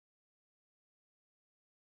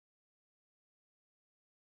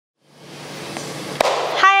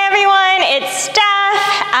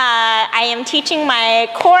I am teaching my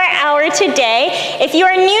core hour today. If you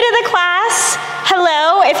are new to the class,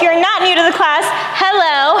 hello. If you're not new to the class,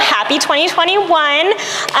 hello. Happy 2021.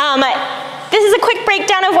 This is a quick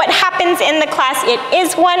breakdown of what happens in the class. It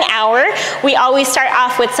is 1 hour. We always start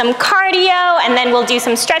off with some cardio, and then we'll do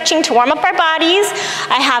some stretching to warm up our bodies.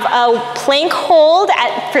 I have a plank hold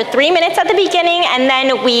for 3 minutes at the beginning, and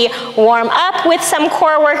then we warm up with some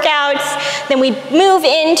core workouts. Then we move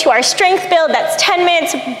into our strength build. That's 10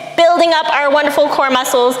 minutes, building up our wonderful core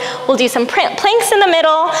muscles. We'll do some planks in the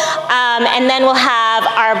middle, and then we'll have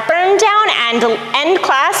our burn down and end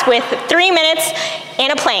class with 3 minutes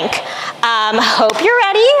in a plank. Hope you're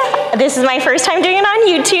ready. This is my first time doing it on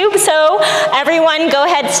YouTube, so everyone go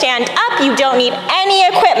ahead, stand up. You don't need any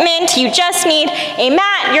equipment. You just need a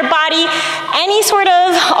mat, your body, any sort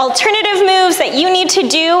of alternative moves that you need to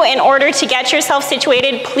do in order to get yourself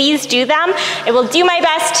situated, please do them. I will do my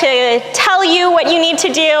best to tell you what you need to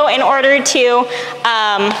do in order to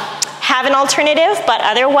have an alternative, but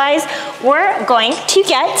otherwise, we're going to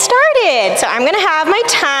get started. So I'm gonna have my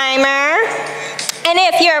timer. And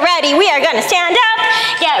if you're ready, we are gonna stand up,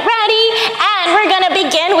 get ready, and we're gonna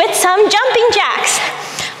begin with some jumping jacks.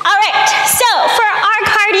 All right, so for our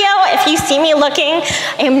cardio, if you see me looking,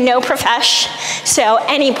 I am no profesh, so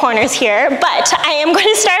any pointers here, but I am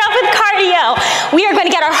gonna start off with cardio. We are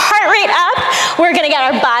gonna get our heart rate up, we're gonna get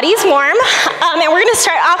our bodies warm, and we're gonna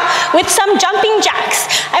start off with some jumping jacks.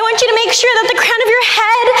 I want you to make sure that the crown of your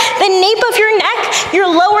head, the nape of your neck, your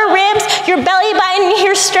lower ribs, your belly button,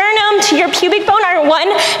 your sternum to your pubic bone are one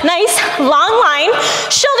nice long line.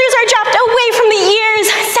 Shoulders are dropped away from the ears.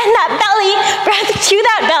 Send that belly breath to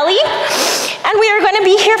that belly. And we are going to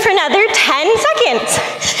be here for another 10 seconds.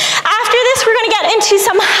 After this, we're going to get into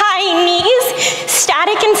some high knees,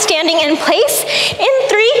 static and standing in place. In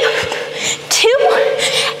 3, 2,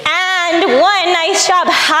 and 1. Nice job,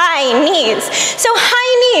 high knees. So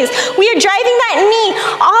high knees, we are driving that knee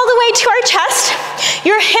all the way to our chest.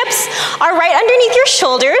 Your hips are right underneath your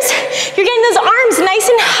shoulders. You're getting those arms nice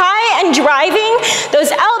and high and driving those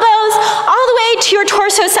elbows all the way to your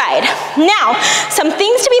torso side. Now, some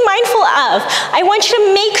things to be mindful of. I want you to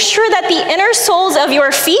make sure that the inner soles of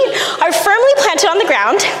your feet are firmly planted on the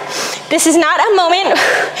ground. This is not a moment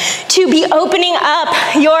to be opening up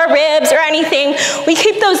your ribs or anything. We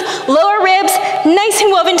keep those lower ribs nice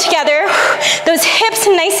and woven together, those hips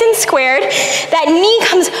nice and squared. That knee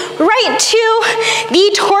comes right to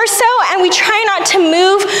the torso, and we try not to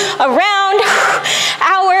move around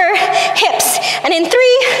our hips. And in 3,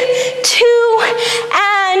 2,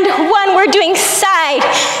 and 1, we're doing side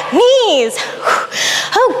knees.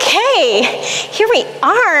 Okay, here we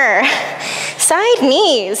are. Side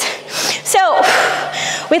knees. So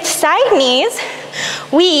with side knees,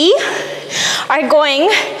 we are going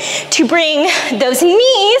to bring those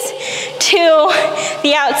knees to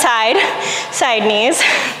the outside, side knees.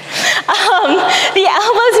 The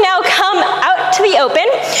elbows now come out to the open.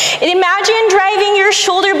 And imagine driving your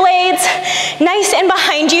shoulder blades nice and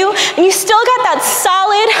behind you, and you still got that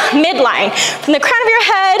solid midline. From the crown of your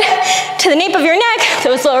head to the nape of your neck,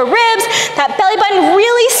 those lower ribs, that belly button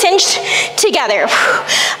really cinched together.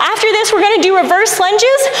 After this, we're gonna do reverse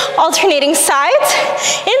lunges, alternating sides.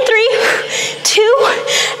 In 3, 2,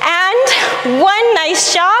 and 1.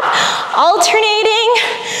 Nice job. Alternating,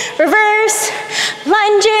 reverse,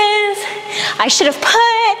 lunges. I should have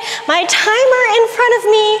put my timer in front of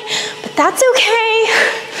me, but that's okay.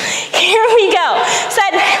 Here we go. So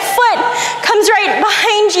that foot comes right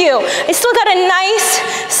behind you. I still got a nice,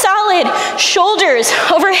 solid shoulders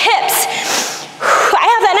over hips. I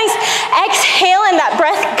have that nice exhale and that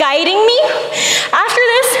breath guiding me. After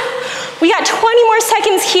this, we got 20 more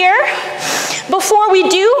seconds here before we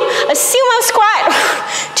do a sumo squat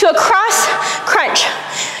to a cross crunch.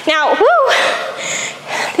 Now,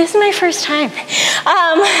 this is my first time.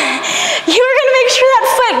 You are gonna make sure that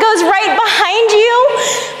foot goes right behind you,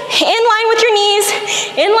 in line with your knees,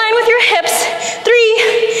 in line with your hips.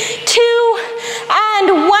 3, 2,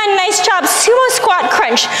 and 1. Nice job. Sumo squat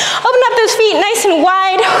crunch. Open up those feet nice and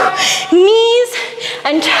wide. Knees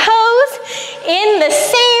and toes in the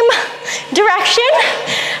same direction.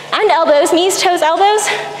 And elbows, knees, toes, elbows.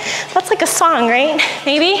 That's like a song, right?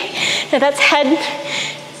 Maybe? No, that's head,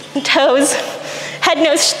 toes. Head,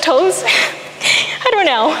 nose, toes. I don't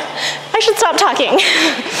know. I should stop talking.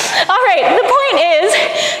 All right, the point is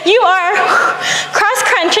you are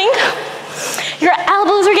cross-crunching. Your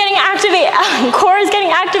elbows are getting activated. Core is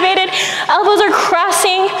getting activated. Elbows are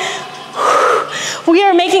crossing. We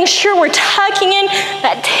are making sure we're tucking in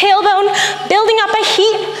that tailbone, building up a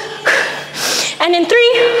heat. And in 3,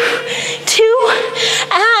 2,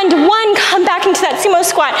 and 1, come back into that sumo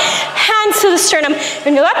squat. turn them.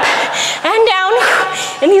 And go up and down.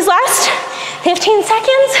 In these last 15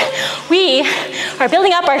 seconds, we are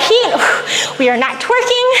building up our heat. We are not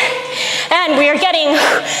twerking, and we are getting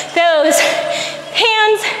those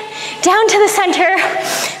hands down to the center,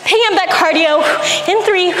 picking up that cardio in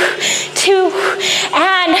 3, 2,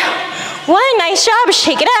 and 1. Nice job.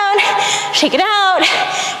 Shake it out, shake it out,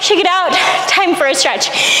 shake it out. Time for a stretch.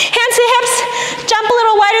 Hands to the hips, jump a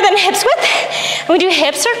little wider than hips width, and we do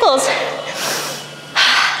hip circles.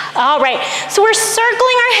 All right, so we're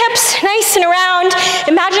circling our hips nice and around,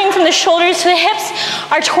 imagining from the shoulders to the hips,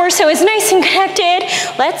 our torso is nice and connected.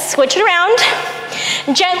 Let's switch it around.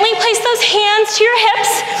 Gently place those hands to your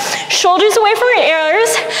hips, shoulders away from your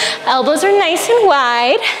ears, elbows are nice and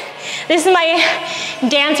wide. This is my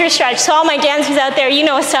dancer stretch, so all my dancers out there, you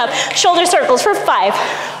know what's up. Shoulder circles for 5,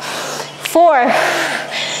 4,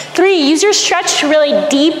 3. Use your stretch to really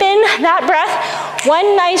deepen that breath.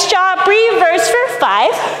 1, nice job. Reverse for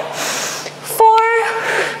 5, 4,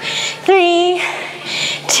 3,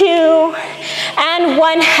 2, and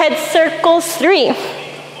 1. Head circles 3.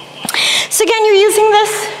 So again, you're using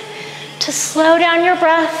this to slow down your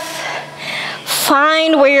breath.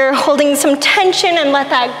 Find where you're holding some tension and let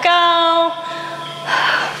that go.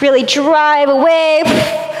 Really drive away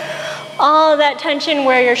all of that tension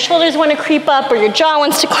where your shoulders want to creep up or your jaw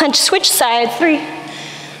wants to clench. Switch sides. 3.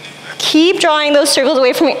 Keep drawing those circles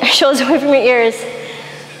away from your shoulders, away from your ears.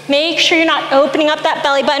 Make sure you're not opening up that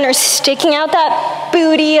belly button or sticking out that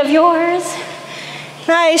booty of yours.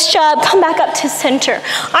 Nice job. Come back up to center.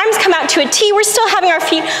 Arms come out to a T. We're still having our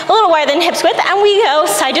feet a little wider than hips width, and we go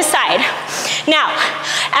side to side. Now,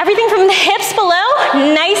 everything from the hips below,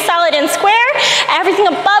 nice, solid, and square. Everything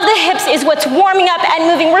above the hips is what's warming up and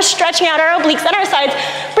moving. We're stretching out our obliques on our sides.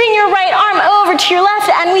 Bring your right arm over to your left,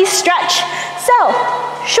 and we stretch. So,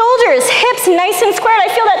 shoulders, hips, nice and squared. I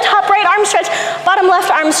feel that top right arm stretch, bottom left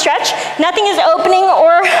arm stretch. Nothing is opening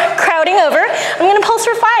or crowding over. I'm gonna pulse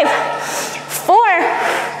for 5, 4,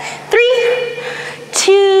 3,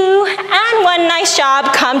 2, and 1. Nice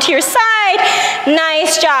job. Come to your side.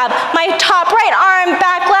 Nice job. My top right arm,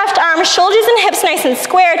 back left arm, shoulders and hips nice and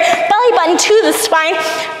squared. Belly button to the spine.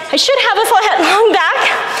 I should have a flat long back.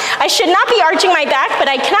 I should not be arching my back, but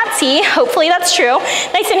I cannot see. Hopefully that's true.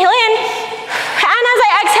 Nice inhale in. And as I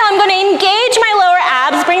exhale, I'm going to engage my lower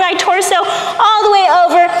abs, bring my torso all the way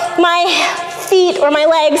over my feet or my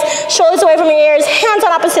legs, shoulders away from your ears, hands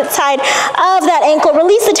on opposite side of that ankle.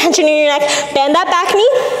 Release the tension in your neck. Bend that back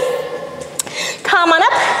knee. Come on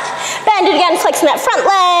up. Bend it again, flexing that front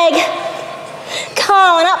leg.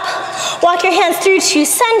 Come on up. Walk your hands through to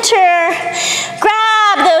center.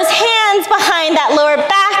 Grab those hands behind that lower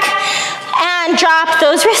back and drop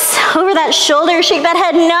those wrists over that shoulder. Shake that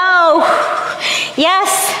head. No.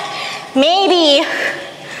 Yes. Maybe.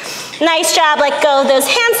 Nice job. Let go of those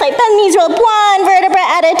hands. Slight bend, knees roll 1 vertebra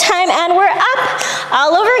at a time, and we're up.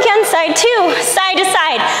 All over again. Side 2, side to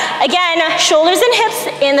side. Again, shoulders and hips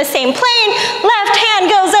in the same plane. Left hand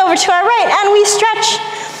goes over to our right, and we stretch.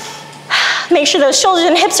 Make sure those shoulders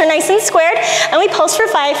and hips are nice and squared, and we pulse for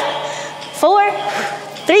 5, 4,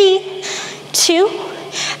 3, 2,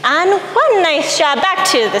 and 1. Nice job. Back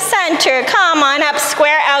to the center. Come on up.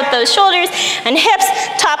 Square out those shoulders and hips.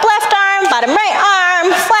 Top left arm, bottom right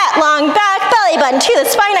arm, flat long back, belly button to the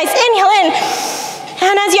spine. Nice inhale in.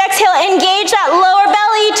 And as you exhale, engage that lower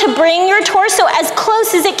belly to bring your torso as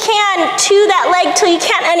close as it can to that leg till you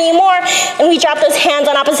can't anymore. And we drop those hands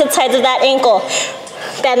on opposite sides of that ankle.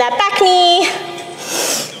 Bend that back knee.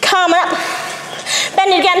 Come on up.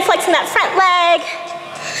 Bend it again, flexing that front leg.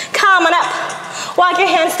 Come on up. Walk your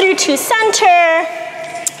hands through to center.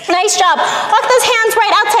 Nice job. Walk those hands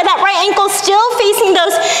right outside that right ankle, still facing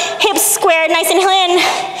those hips squared. Nice inhale in.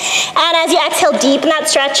 And as you exhale, deepen that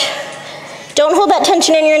stretch. Don't hold that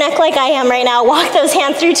tension in your neck like I am right now. Walk those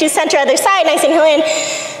hands through to center, other side. Nice inhale in.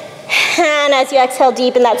 And as you exhale,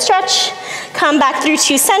 deepen that stretch. Come back through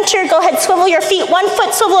to center. Go ahead, swivel your feet 1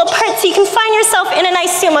 foot swivel apart so you can find yourself in a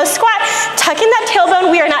nice sumo squat. Tuck in that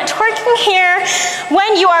tailbone. We are not twerking here.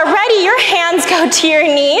 When you are ready, your hands go to your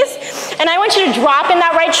knees. And I want you to drop in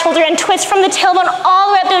that right shoulder and twist from the tailbone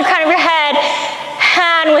all the way up to the crown of your head.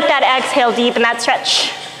 And with that exhale, deepen that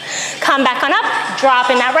stretch. Come back on up.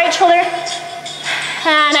 Drop in that right shoulder.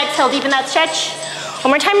 And exhale, deepen that stretch.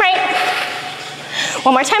 One more time right.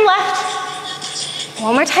 One more time left.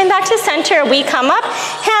 One more time back to center. We come up,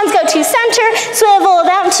 hands go to center, swivel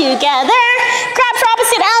them together. Grab for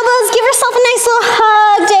opposite elbows, give yourself a nice little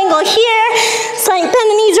hug, dangle here. Slight bend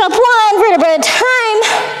the knees up 1 vertebra at a time.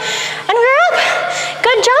 And we're up.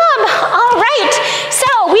 Good job. All right.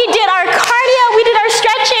 So we did our cardio, we did our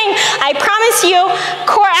stretching. I promise you,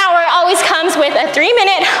 core hour always comes with a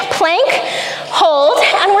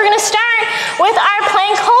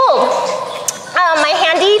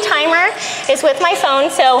is with my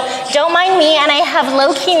phone, so don't mind me, and I have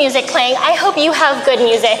low-key music playing. I hope you have good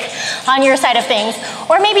music on your side of things,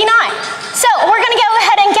 or maybe not. So we're gonna go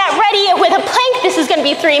ahead and get ready with a plank. This is gonna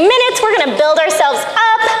be 3 minutes. We're gonna build ourselves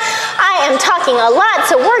up. I am talking a lot,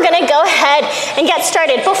 so we're gonna go ahead and get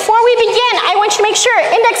started. Before we begin, I want you to make sure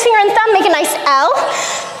index finger and thumb make a nice L.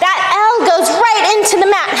 That L goes right into the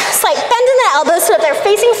mat. Slight bend in the elbows so that they're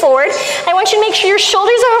facing forward. I want you to make sure your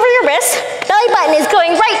shoulders are over your wrists. Belly button is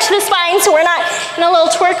going right to the spine, so we're not in a little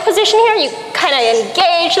twerk position here. You kind of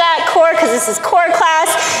engage that core because this is core class.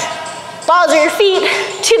 Balls of your feet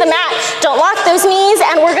to the mat. Don't lock those knees,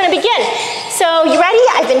 and we're gonna begin. So you ready?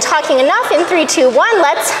 I've been talking enough. In 3, 2, 1,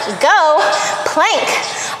 let's go. Plank.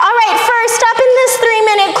 All right, first up in this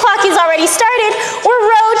 3-minute clock is already started. We're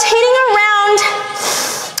rotating around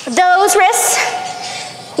those wrists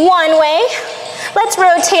one way. Let's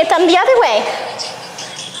rotate them the other way.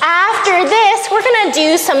 After this, we're gonna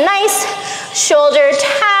do some nice shoulder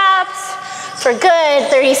taps for good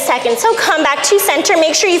 30 seconds. So come back to center,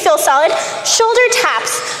 make sure you feel solid. Shoulder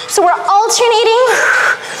taps. So we're alternating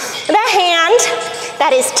the hand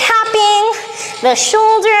that is tapping, the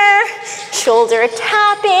shoulder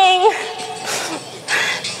tapping.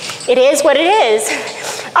 It is what it is.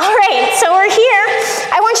 All right, so we're here.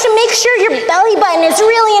 I want you to make sure your belly button is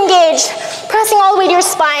really engaged, pressing all the way to your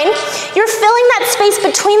spine. You're filling that space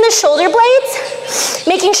between the shoulder blades,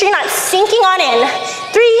 making sure you're not sinking on in.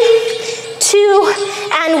 3, 2,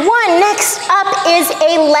 and 1. Next up is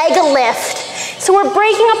a leg lift. So we're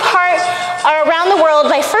breaking apart around the world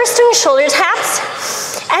by first doing shoulder taps,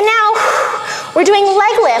 and now we're doing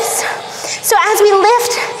leg lifts. So as we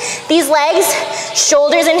lift these legs,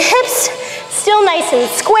 shoulders and hips, still nice and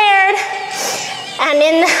squared. And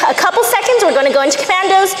in a couple seconds, we're gonna go into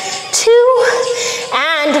commandos. 2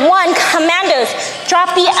 and 1, commandos.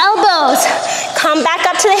 Drop the elbows, come back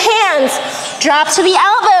up to the hands. Drop to the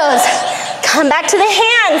elbows, come back to the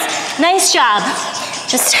hands. Nice job.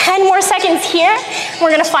 Just 10 more seconds here.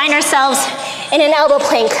 We're gonna find ourselves in an elbow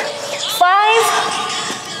plank. 5,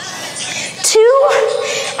 2,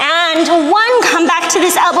 and 1. Come back to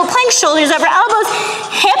this elbow plank, shoulders over elbows,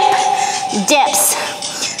 hip dips.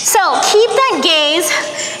 So keep that gaze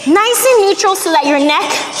nice and neutral so that your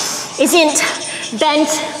neck isn't bent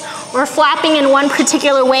or flapping in one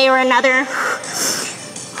particular way or another.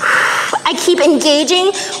 I keep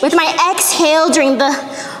engaging with my exhale during the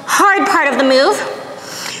hard part of the move,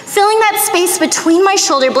 filling that space between my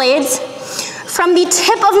shoulder blades, from the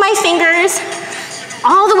tip of my fingers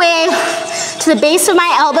all the way to the base of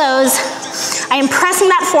my elbows. I am pressing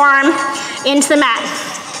that forearm into the mat.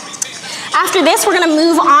 After this, we're gonna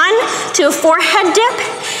move on to a forehead dip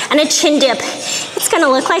and a chin dip. It's gonna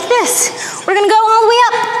look like this. We're gonna go all the way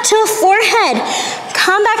up to the forehead.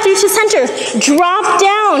 Come back through to center. Drop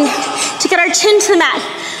down to get our chin to the mat.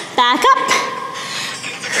 Back up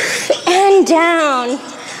and down.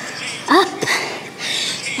 Up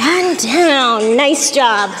and down. Nice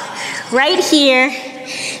job. Right here.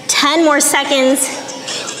 10 more seconds.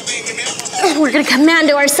 We're gonna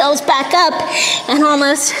commando ourselves back up and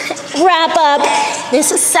almost wrap up this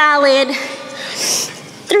solid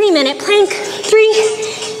 3-minute plank.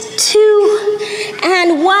 3, 2,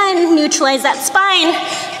 and 1. Neutralize that spine.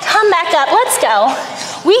 Come back up. Let's go.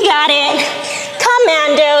 We got it.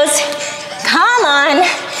 Commandos. Come on.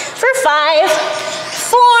 For 5,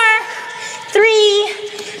 4, 3,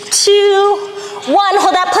 2, 1.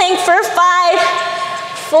 Hold that plank for 5,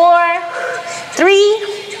 4, 3,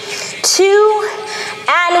 2,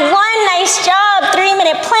 and 1. Nice job.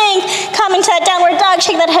 3-minute plank. Come into that downward dog.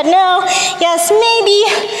 Shake that head no. Yes, maybe.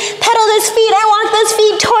 Pedal those feet and walk those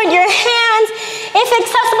feet toward your hands. If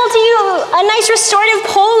accessible to you, a nice restorative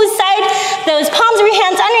pose. Side those palms of your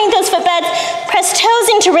hands underneath those footbeds. Press toes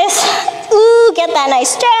into wrists. Ooh, get that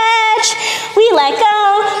nice stretch. We let go.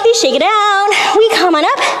 We shake it down. We come on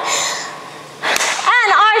up. And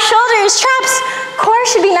our shoulders, traps, core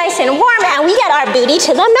should be nice and warm, and we get our booty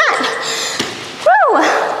to the mat. Woo!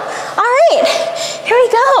 All right, here we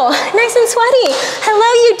go. Nice and sweaty. Hello,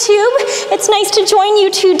 YouTube. It's nice to join you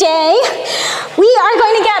today. We are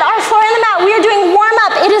going to get our floor on the mat. We are doing warm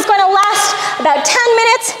up. It is going to last about 10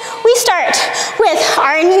 minutes. We start with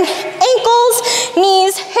our ankles,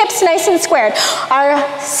 knees, hips nice and squared. Our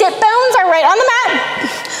sit bones are right on the mat.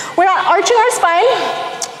 We're not arching our spine.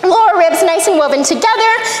 Lower ribs nice and woven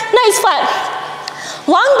together. Nice flat.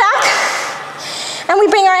 Long back. And we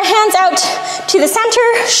bring our hands out to the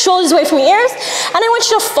center, shoulders away from your ears, and I want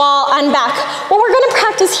you to fall on back. What we're gonna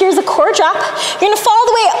practice here is a core drop. You're gonna fall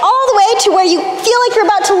all the way to where you feel like you're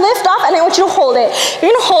about to lift off, and I want you to hold it. You're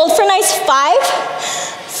gonna hold for a nice 5,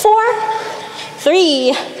 4,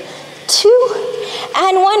 3, 2,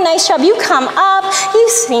 and 1. Nice job. You come up, you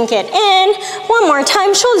sink it in. One more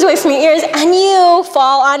time, shoulders away from your ears, and you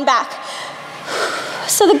fall on back.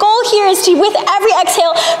 So the goal here is to, with every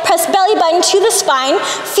exhale, press belly button to the spine,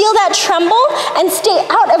 feel that tremble, and stay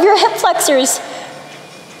out of your hip flexors.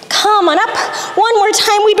 Come on up. One more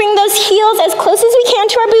time, we bring those heels as close as we can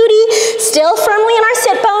to our booty, still firmly in our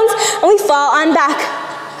sit bones, and we fall on back.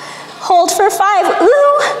 Hold for 5,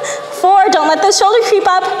 ooh, 4, don't let those shoulders creep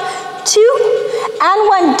up, 2, and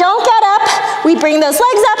 1, don't get up. We bring those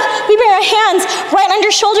legs up, we bring our hands right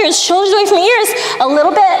under shoulders, shoulders away from the ears, a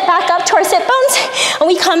little bit back up to our sit bones, and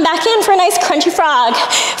we come back in for a nice crunchy frog.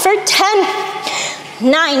 For 10,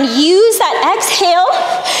 9, use that exhale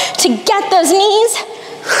to get those knees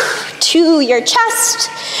to your chest.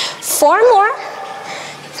 4 more,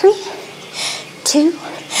 3, 2,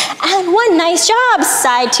 and 1. Nice job,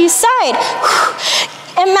 side to side.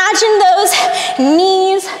 Imagine those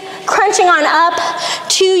knees crunching on up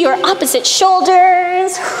to your opposite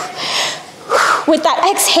shoulders. With that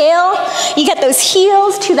exhale, you get those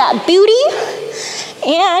heels to that booty,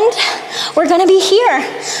 and we're gonna be here.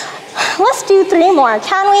 Let's do 3 more,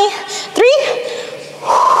 can we? 3,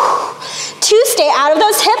 2, stay out of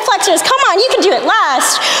those hip flexors. Come on, you can do it.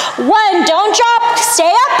 Last 1, don't drop,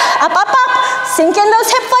 stay up, up, sink in those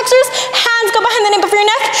hip flexors, hands go behind the nape of your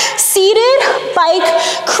neck, seated bike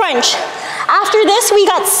crunch. After this, we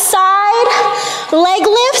got side leg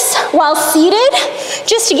lifts while seated,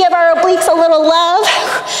 just to give our obliques a little love,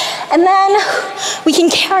 and then we can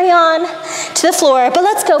carry on to the floor, but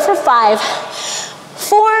let's go for 5,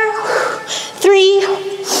 4, 3,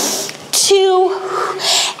 2,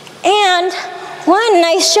 and 1.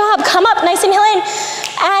 Nice job. Come up, nice inhale in.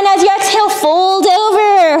 And as you exhale, fold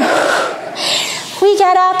over. We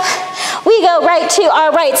get up. We go right to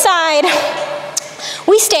our right side.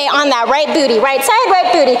 We stay on that right booty. Right side,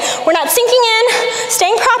 right booty. We're not sinking in,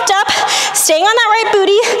 staying propped up, staying on that right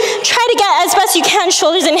booty. Try to get as best you can,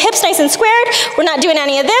 shoulders and hips nice and squared. We're not doing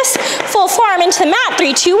any of this. Full forearm into the mat.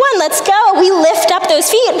 3, 2, 1. Let's go. We lift up those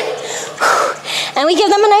feet. And we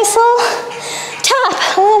give them a nice little tap.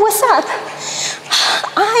 Oh, what's up?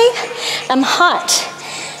 I am hot.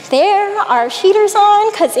 There are heaters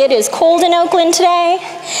on because it is cold in Oakland today.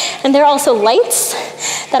 And there are also lights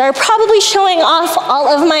that are probably showing off all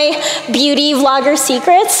of my beauty vlogger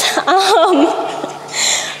secrets.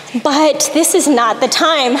 But this is not the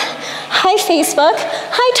time. Hi, Facebook.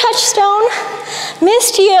 Hi, Touchstone.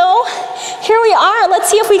 Missed you. Here we are. Let's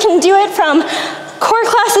see if we can do it from core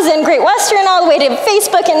classes in Great Western all the way to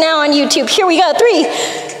Facebook and now on YouTube. Here we go. 3,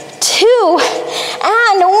 2,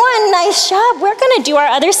 and 1. Nice job. We're gonna do our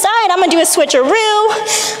other side. I'm gonna do a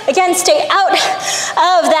switcheroo. Again, stay out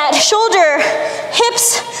of that shoulder,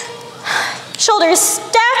 hips, shoulders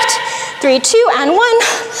stacked. 3, 2, and 1.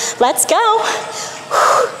 Let's go.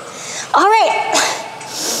 All right.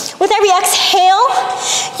 With every exhale,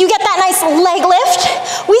 you get that nice leg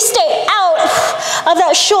lift. We stay out of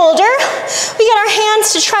that shoulder. We get our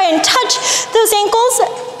hands to try and touch those ankles.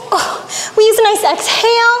 We use a nice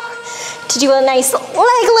exhale to do a nice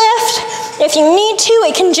leg lift. If you need to,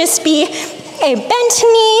 it can just be a bent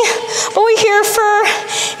knee, but we're here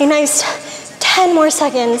for a nice 10 more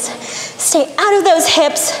seconds. Stay out of those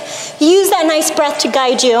hips. Use that nice breath to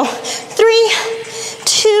guide you. 3,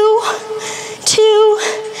 2, 2,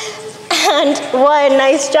 and 1.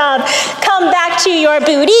 Nice job. Come back to your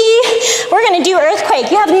booty. We're gonna do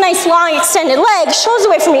earthquake. You have a nice long extended leg, shoulders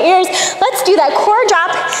away from your ears. Let's do that core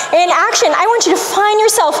drop in action. I want you to find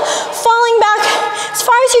yourself falling back as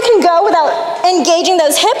far as you can go without engaging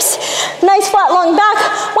those hips. Nice flat long back.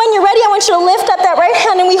 When you're ready, I want you to lift up that right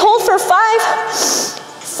hand and we hold for 5,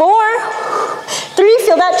 4, 3,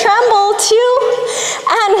 feel that tremble, 2,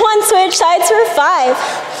 and 1. Switch sides for 5,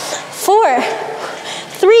 4,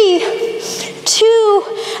 3, 2,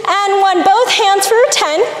 and 1. Both hands for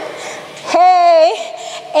 10. Hey,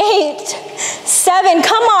 8, 7.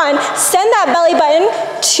 Come on, send that belly button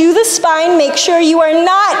to the spine. Make sure you are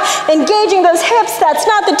not engaging those hips. That's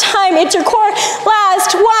not the time. It's your core.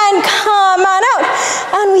 Last 1. Come on out.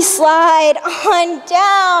 And we slide on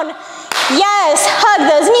down. Yes, hug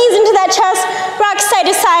those knees into that chest. Rock side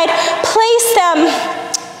to side. Place them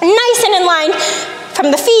nice and in line from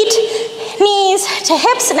the feet, knees to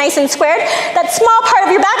hips, nice and squared. That small part of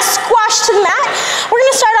your back squashed to the mat. We're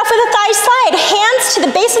gonna start off with a thigh slide. Hands to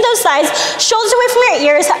the base of those thighs, shoulders away from your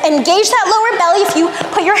ears. Engage that lower belly. If you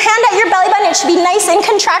put your hand at your belly button, it should be nice and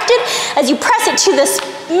contracted as you press it to this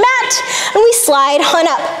mat, and we slide on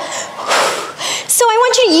up. So I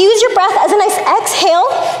want you to use your breath as a nice exhale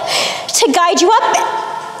to guide you up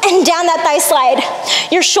and down that thigh slide.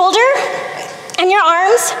 Your shoulder And your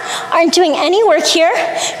arms aren't doing any work here.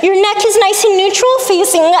 Your neck is nice and neutral,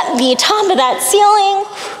 facing the top of that ceiling.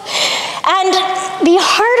 And the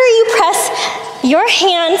harder you press your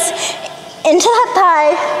hands into that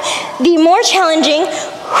thigh, the more challenging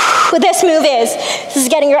this move is. This is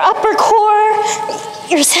getting your upper core,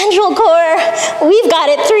 your central core. We've got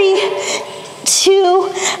it. 3, 2,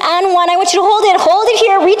 and 1. I want you to hold it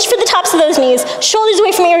here. Reach for the tops of those knees. Shoulders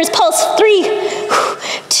away from ears. Pulse. 3,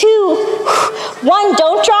 2, 1.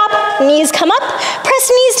 Don't drop. Knees come up. Press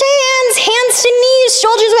knees to hands, hands to knees,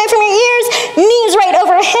 shoulders away from your ears, knees right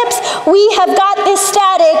over hips. We have got this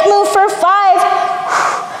static. Move for 5,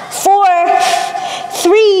 4,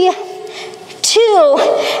 3, 2,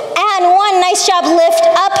 and 1. Nice job. Lift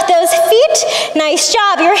up those feet. Nice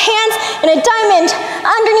job. Your hands in a diamond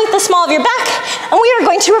underneath the small of your back. And we are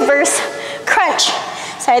going to reverse crunch.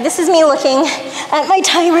 Sorry, this is me looking at my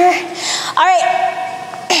timer. All right.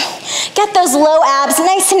 Get those low abs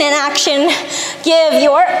nice and in action. Give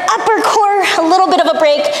your upper core a little bit of a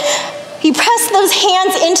break. You press those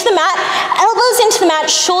hands into the mat, elbows into the mat,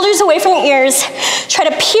 shoulders away from your ears. Try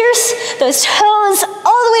to pierce those toes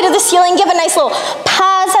all the way to the ceiling. Give a nice little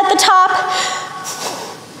pause at the top.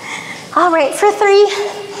 All right, for 3,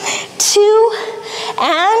 2,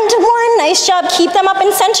 and 1. Nice job. Keep them up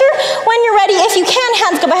in center. When you're ready, if you can,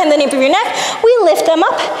 hands go behind the nape of your neck. We lift them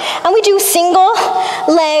up, and we do single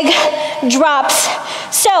leg drops.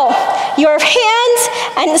 So your hands,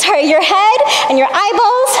 your head and your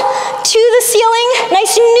eyeballs to the ceiling,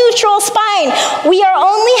 nice neutral spine. We are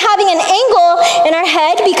only having an angle in our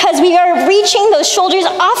head because we are reaching those shoulders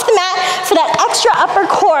off the mat for that extra upper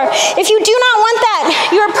core. If you do not want that,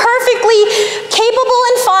 you're perfectly capable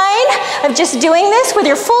and fine of just doing this with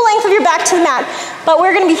your full length of your back to the mat. But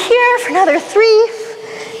we're gonna be here for another 3,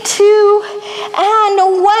 2,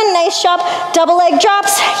 and 1. Nice job. Double leg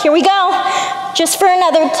drops. Here we go. Just for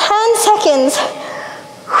another 10 seconds.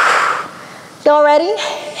 Y'all ready?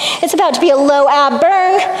 It's about to be a low ab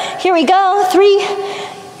burn. Here we go. 3,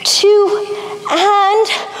 2, and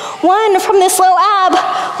 1. From this low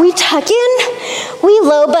ab, we tuck in, we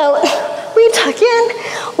low boat. We tuck in,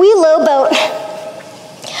 we low boat.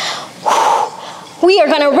 We are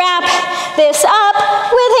gonna wrap this up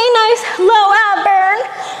with a nice low ab burn.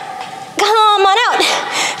 Come on out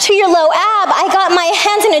to your low ab. I got my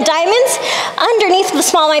hands in a diamonds underneath the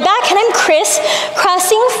small of my back, and I'm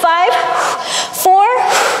crisscrossing. 5, 4,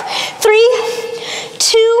 3,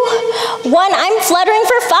 2, 1. I'm fluttering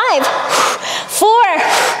for 5, 4,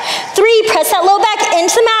 3. Press that low back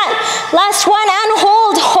into the mat. Last one, and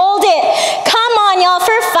hold it. Come on, y'all,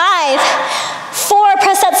 for 5, 4.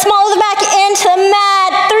 Press that small of the back into the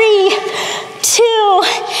mat. 3, 2,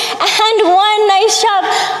 and 1. Nice job.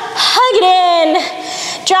 Hug it in.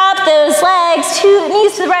 Drop those legs. 2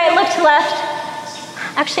 knees to the right, look to the left.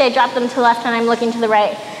 Actually, I dropped them to the left and I'm looking to the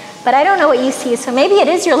right. But I don't know what you see, so maybe it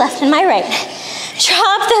is your left and my right.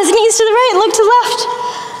 Drop those knees to the right, look to the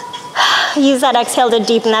left. Use that exhale to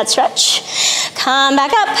deepen that stretch. Come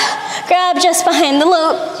back up. Grab just behind the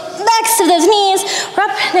low backs of those knees. We're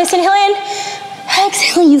up, nice inhale in.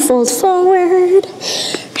 Exhale, you fold forward.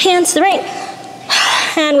 Hands to the right.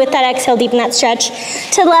 And with that exhale, deepen that stretch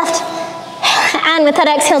to the left. And with that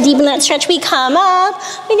exhale, deepen that stretch. We come up.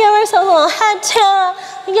 We give ourselves a little head tilt.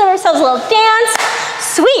 We give ourselves a little dance.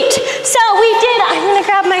 Sweet. So I'm gonna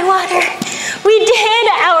grab my water. We did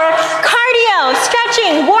our cardio,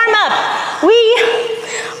 stretching, warm up. We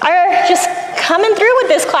are just coming through with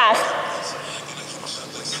this class.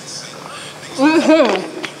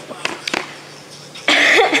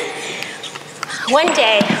 One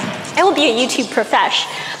day, I will be a YouTube profesh,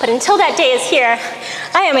 but until that day is here,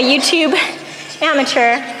 I am a YouTube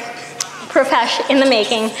amateur profesh in the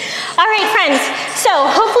making. All right, friends, so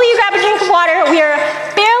hopefully you grab a drink of water. We are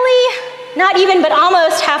barely, not even, but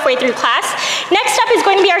almost halfway through class. Next up is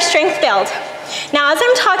going to be our strength build. Now, as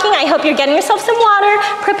I'm talking, I hope you're getting yourself some water,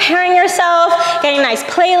 preparing yourself, getting a nice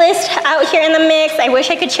playlist out here in the mix. I wish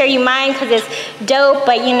I could share you mine because it's dope,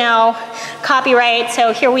 but you know, copyright,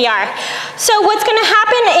 so here we are. So what's gonna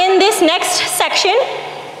happen in this next section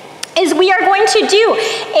is we are going to do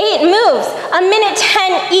 8 moves, a minute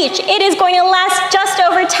 10 each. It is going to last just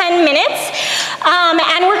over 10 minutes.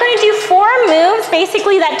 And we're going to do 4 moves,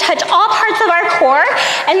 basically, that touch all parts of our core.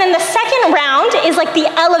 And then the second round is like the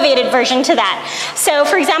elevated version to that. So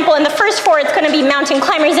for example, in the first 4, it's going to be mountain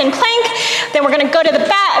climbers in plank. Then we're going to go to the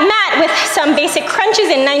mat with some basic crunches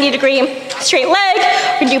in 90-degree straight leg.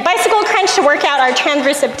 We're going to do bicycle crunch to work out our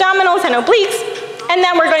transverse abdominals and obliques. And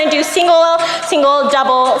then we're going to do single,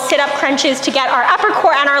 double sit-up crunches to get our upper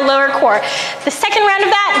core and our lower core. The second round of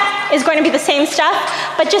that is going to be the same stuff,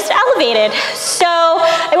 but just elevated. So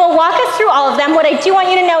I will walk us through all of them. What I do want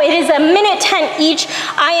you to know, it is a minute 10 each.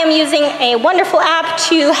 I am using a wonderful app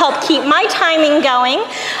to help keep my timing going.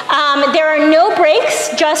 There are no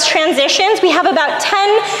breaks, just transitions. We have about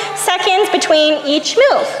 10 seconds between each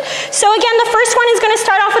move. So again, the first one is going to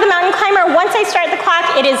start off with a mountain climber. Once I start the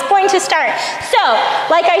clock, it is going to start. So,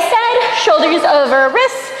 like I said, shoulders over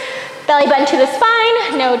wrists, belly button to the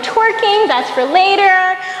spine, no twerking, that's for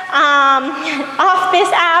later, off this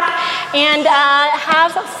app, and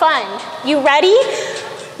have fun. You ready?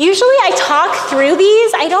 Usually I talk through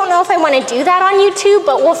these. I don't know if I want to do that on YouTube,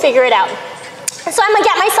 but we'll figure it out. So I'm gonna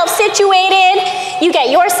get myself situated. You get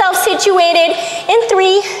yourself situated in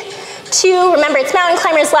 3, 2, remember it's mountain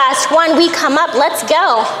climbers last, 1, we come up, let's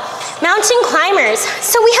go. Mountain climbers.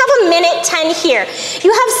 So we have a minute 10 here. You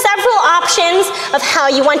have several options of how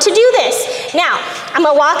you want to do this. Now, I'm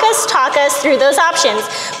gonna talk us through those options.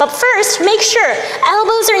 But first, make sure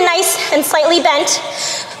elbows are nice and slightly bent,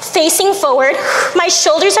 facing forward. My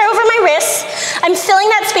shoulders are over my wrists. I'm filling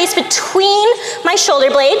that space between my shoulder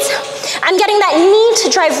blades. I'm getting that knee to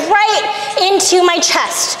drive right into my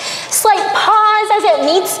chest. Slight pause as it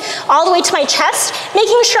meets all the way to my chest,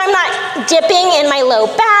 making sure I'm not dipping in my low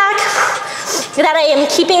back, that I am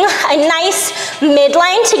keeping a nice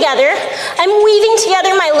midline together. I'm weaving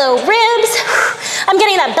together my low ribs. I'm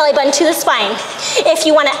getting that belly button to the spine. If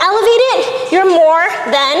you want to elevate it, you're more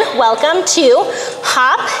than welcome to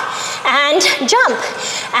hop and jump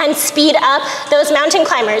and speed up those mountain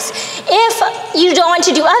climbers. If you don't want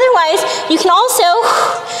to do otherwise, you can also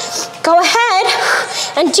go ahead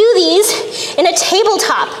and do these in a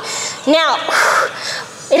tabletop. Now,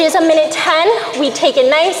 it is a minute 10. We take it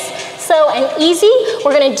nice, slow, and easy.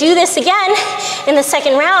 We're gonna do this again in the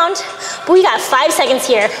second round, but we got 5 seconds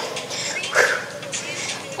here.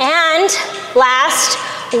 And last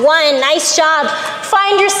one, nice job.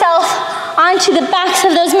 Find yourself onto the backs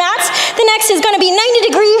of those mats. The next is gonna be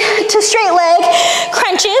 90-degree to straight leg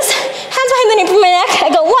crunches. Hands behind the nape of my neck. I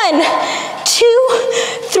go 1, 2,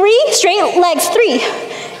 3, straight legs, 3,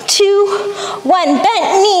 2, 1,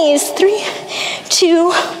 bent knees, 3,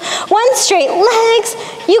 2, 1, straight legs.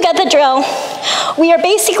 You get the drill. We are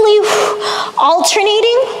basically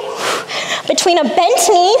alternating between a bent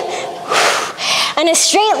knee and a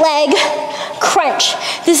straight leg crunch.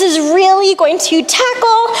 This is really going to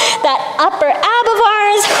tackle that upper ab of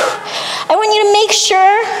ours. I want you to make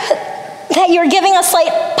sure that you're giving a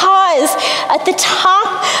slight pause at the top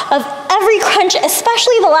of every crunch,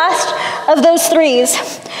 especially the last of those 3s.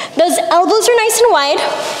 Those elbows are nice and wide.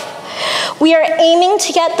 We are aiming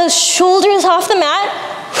to get those shoulders off the mat,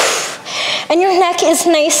 and your neck is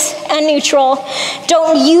nice and neutral.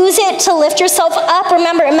 Don't use it to lift yourself up.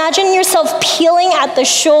 Remember, imagine yourself peeling at the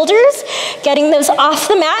shoulders, getting those off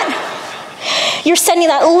the mat. You're sending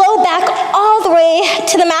that low back all the way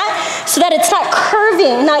to the mat so that it's not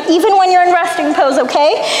curving, not even when you're in resting pose,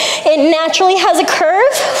 okay? It naturally has a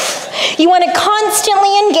curve. You want to constantly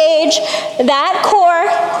engage that core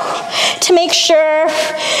to make sure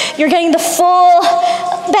you're getting the full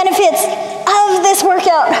benefits of this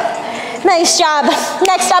workout. Nice job.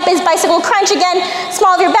 Next up is bicycle crunch again.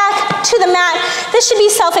 Small of your back to the mat. This should be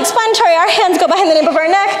self-explanatory. Our hands go behind the nape of our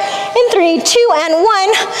neck. In 3, 2, and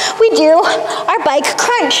 1, we do our bike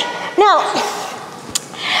crunch. Now,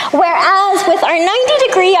 whereas with our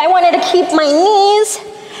 90-degree, I wanted to keep my knees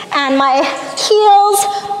and my heels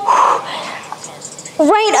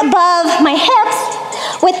right above my hips.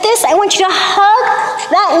 With this, I want you to hug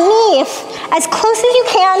that knee as close as you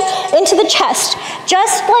can into the chest,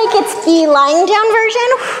 just like it's the lying down version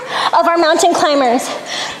of our mountain climbers.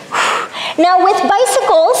 Now with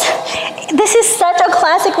bicycles, this is such a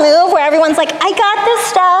classic move where everyone's like, I got this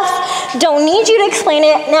stuff, don't need you to explain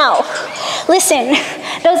it. Now, listen,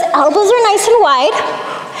 those elbows are nice and wide,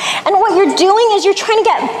 and what you're doing is you're trying to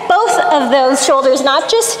get both of those shoulders, not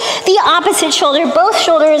just the opposite shoulder, both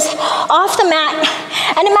shoulders off the mat.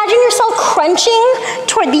 And imagine yourself crunching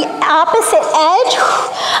toward the opposite edge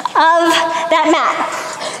of that mat.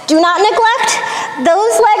 Do not neglect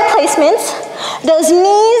those leg placements. Those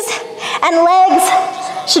knees and legs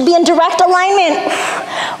should be in direct alignment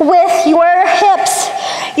with your hips.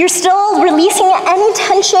 You're still releasing any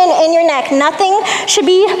tension in your neck. Nothing should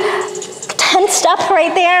be tensed up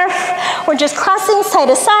right there. We're just crossing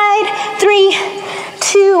side to side. 3,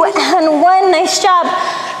 2, and 1. Nice job.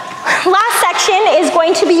 Last section is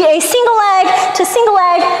going to be a single leg to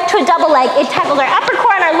a double leg. It tackles our upper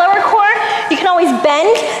core and our lower core. You can always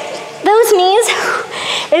bend those knees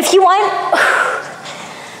if you want.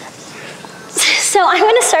 So I'm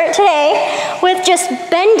gonna start today with just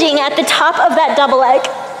bending at the top of that double leg.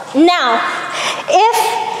 Now, if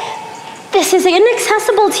this is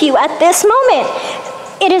inaccessible to you at this moment,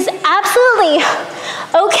 it is absolutely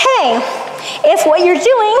okay if what you're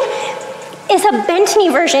doing is a bent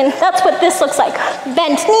knee version. That's what this looks like.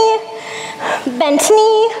 Bent knee,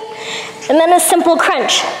 and then a simple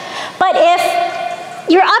crunch. But if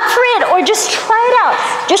you're up for it, or just try it out.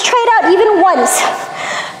 Just try it out even once.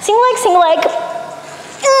 Single leg,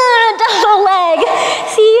 double leg.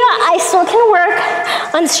 See, I still can work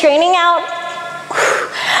on straightening out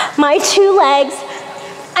my two legs.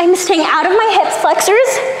 I'm staying out of my hip flexors.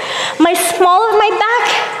 My small of my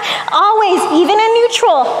back, always, even in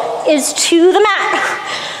neutral, is to the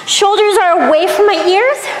mat. Shoulders are away from my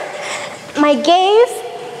ears. My gaze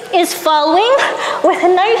is following with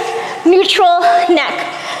a nice neutral neck.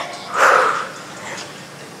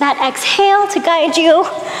 That exhale to guide you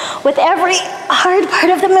with every hard part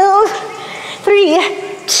of the move. 3,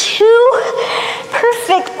 2,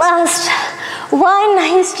 perfect, last 1,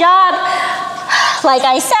 nice job. Like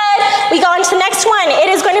I said, we go on to the next one. It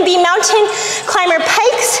is going to be mountain climber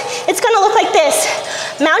pikes. It's going to look like this.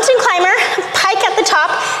 Mountain climber, pike at the top,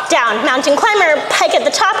 down. Mountain climber, pike at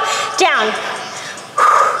the top, down.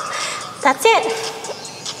 That's it.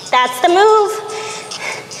 That's the move.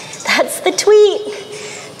 That's the tweet.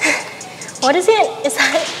 What is it? Is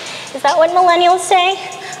that what millennials say?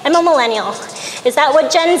 I'm a millennial. Is that what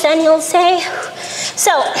Gen Zennials say? So,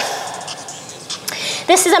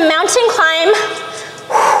 this is a mountain climb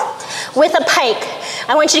with a pike.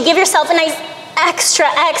 I want you to give yourself a nice extra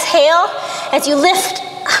exhale as you lift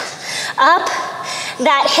up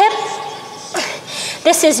that hip.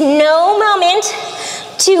 This is no moment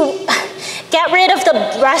to get rid of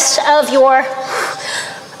the rest of your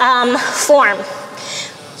form.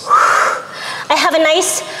 I have a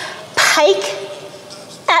nice pike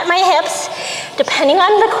at my hips. Depending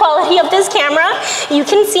on the quality of this camera, you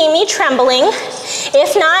can see me trembling.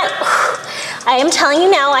 If not, I am telling you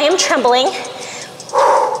now, I am trembling.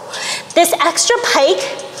 This extra pike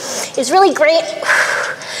is really great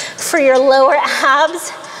for your lower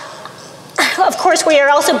abs. Of course, we are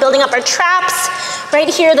also building up our traps. Right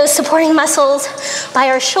here, those supporting muscles by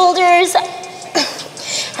our shoulders.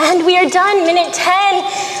 And we are done, minute 10.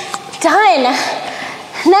 Done.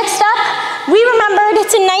 Next up, we remembered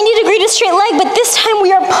it's a 90-degree to straight leg, but this time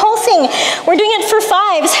we are pulsing. We're doing it for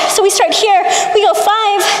 5s. So we start here. We go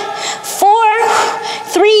 5, 4,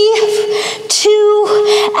 3, 2,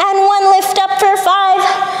 and 1. Lift up for 5,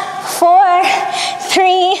 4,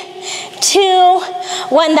 3, 2,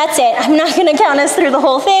 1. That's it. I'm not going to count us through the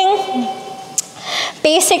whole thing.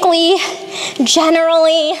 Basically,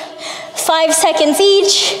 generally, 5 seconds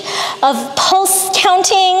each of pulse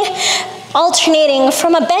counting, alternating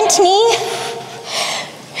from a bent knee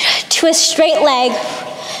to a straight leg.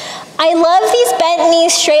 I love these bent knee,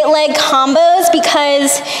 straight leg combos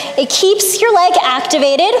because it keeps your leg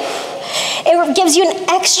activated. It gives you an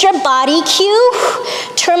extra body cue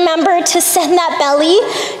to remember to send that belly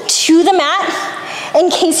to the mat in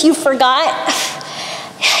case you forgot.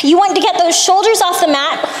 You want to get those shoulders off the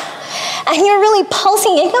mat, and you're really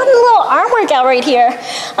pulsing. You got a little arm workout right here.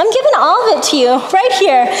 I'm giving all of it to you right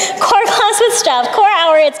here. Core class with Steph, core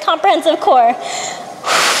hour, it's comprehensive core.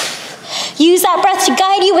 Use that breath to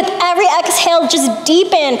guide you with every exhale. Just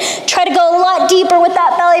deepen. Try to go a lot deeper with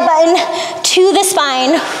that belly button to the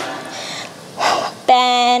spine.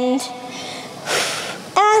 Bend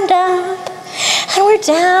and up, and we're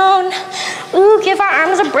down. Ooh, give our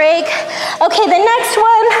arms a break. Okay, the next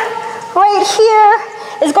one right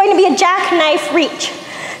here is going to be a jackknife reach.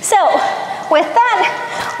 So with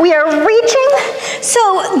that, we are reaching.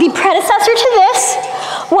 So the predecessor to this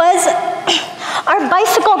was our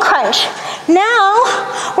bicycle crunch. Now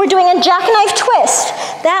we're doing a jackknife twist.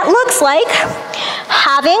 That looks like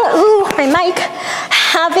having, ooh, my mic,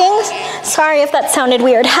 sorry if that sounded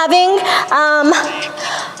weird, having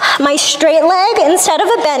my straight leg instead of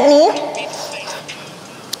a bent knee.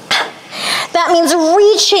 That means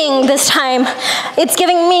reaching this time. It's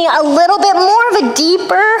giving me a little bit more of a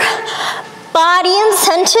deeper body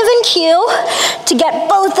incentive and cue to get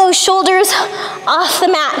both those shoulders off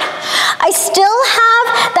the mat. I still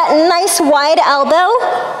have that nice wide elbow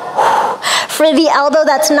for the elbow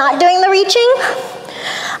that's not doing the reaching.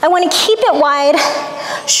 I want to keep it wide,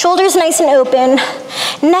 shoulders nice and open,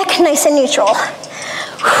 neck nice and neutral.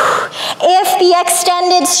 If the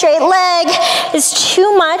extended straight leg is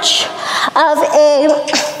too much of a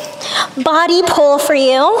body pull for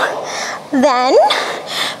you, then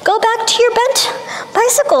go back to your bent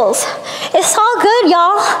bicycles. It's all good,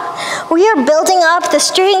 y'all. We are building up the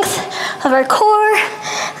strength of our core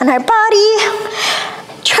and our body,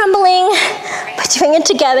 trembling, but doing it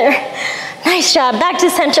together. Nice job, back to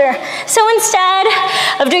center. So instead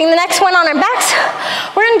of doing the next one on our backs,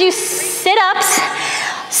 we're gonna do sit-ups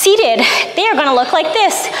seated. They are gonna look like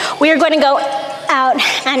this. We are going to go out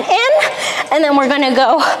and in, and then we're gonna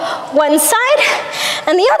go one side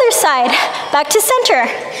and the other side, back to center.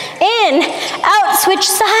 In, out, switch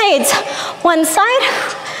sides. One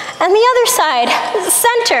side and the other side,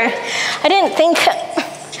 center. I didn't think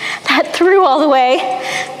that through all the way.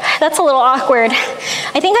 That's a little awkward.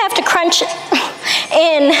 I think I have to crunch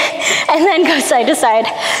in and then go side to side.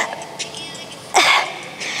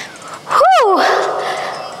 Whew.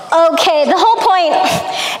 Okay, the whole point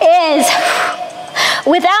is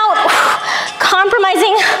without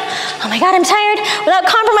compromising, oh my God, I'm tired, without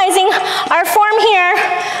compromising our form here,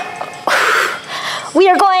 we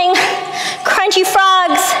are going crunchy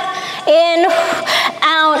frogs, in,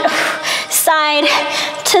 out, side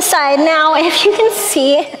to side. Now, if you can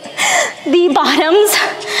see the bottoms,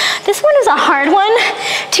 this one is a hard one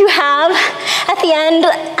to have at the end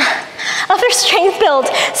of their strength build.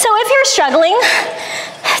 So if you're struggling,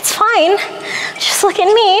 it's fine. Just look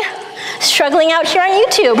at me struggling out here on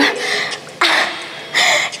YouTube.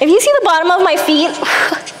 If you see the bottom of my feet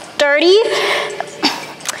dirty,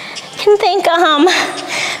 you can thank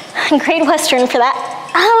Great Western for that.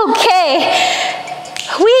 Okay,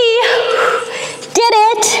 we did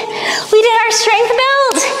it. We did our strength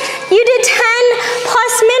build. You did 10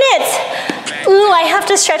 plus minutes. Ooh, I have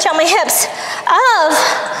to stretch out my hips.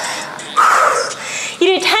 You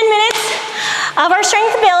did 10 minutes of our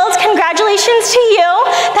strength builds. Congratulations to you.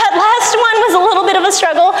 That last one was a little bit of a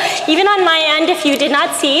struggle, even on my end if you did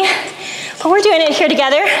not see. But we're doing it here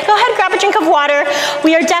together. Go ahead, grab a drink of water.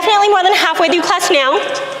 We are definitely more than halfway through class now.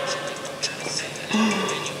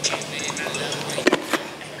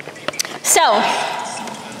 So,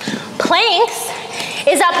 planks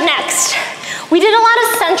is up next. We did a lot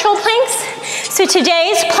of central planks, so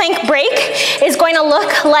today's plank break is going to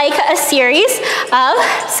look like a series of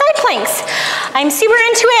side planks. I'm super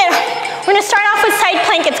into it. We're gonna start off with side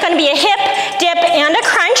plank. It's gonna be a hip, dip, and a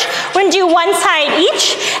crunch. We're gonna do one side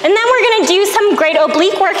each, and then we're gonna do some great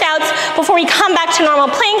oblique workouts before we come back to normal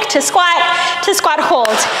plank, to squat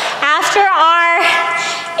hold. After our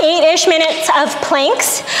 8-ish minutes of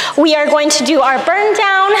planks, we are going to do our burn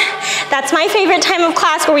down. That's my favorite time of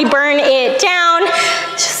class, where we burn it down,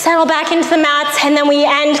 settle back into the mats, and then we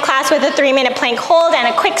end class with a 3-minute plank hold and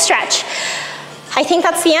a quick stretch. I think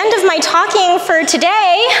that's the end of my talking for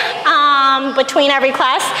today, between every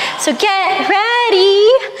class. So get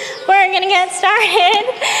ready. We're gonna get started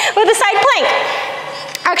with a side plank.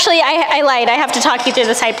 Actually, I lied. I have to talk you through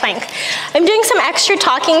the side plank. I'm doing some extra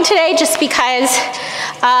talking today just because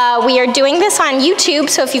we are doing this on YouTube.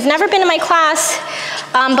 So if you've never been to my class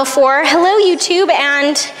before, hello YouTube.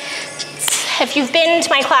 And if you've been to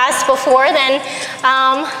my class before, then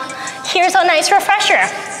here's a nice refresher.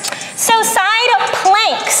 So side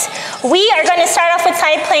planks. We are going to start off with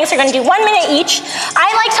side planks. We're going to do 1 minute each. I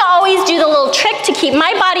like to always do the little trick to keep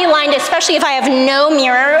my body aligned, especially if I have no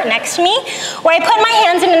mirror next to me, where I put my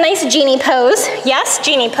hands in a nice genie pose. Yes,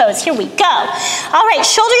 genie pose. Here we go. All right,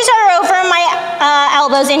 shoulders are over my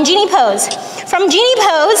elbows in genie pose. From genie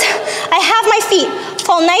pose, I have my feet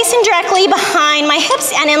fall nice and directly behind my hips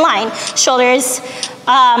and in line. Shoulders,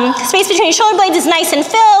 space between shoulder blades is nice and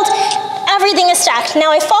filled. Everything is stacked. Now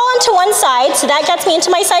I fall onto one side, so that gets me into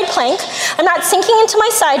my side plank. I'm not sinking into my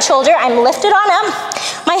side shoulder. I'm lifted on up.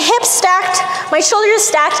 My hips stacked, my shoulders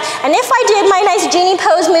stacked, and if I did my nice genie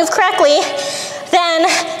pose move correctly, then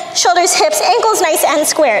shoulders, hips, ankles nice and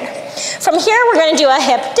squared. From here, we're gonna do a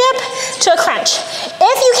hip dip to a crunch.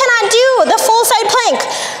 If you cannot do the full side plank,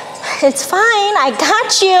 it's fine, I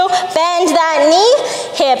got you. Bend that knee,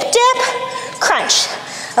 hip dip, crunch.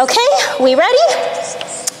 Okay, we ready?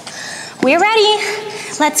 We're ready.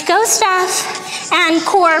 Let's go, Steph. And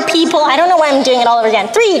core people. I don't know why I'm doing it all over again.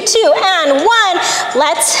 3, 2, and 1.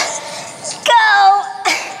 Let's go.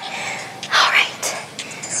 All right.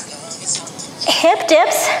 Hip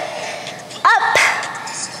dips. Up.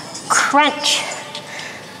 Crunch.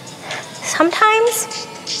 Sometimes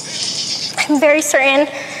I'm very certain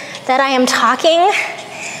that I am talking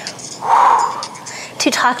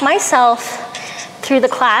to talk myself through the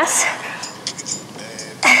class,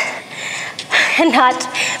 and not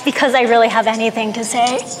because I really have anything to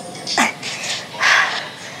say.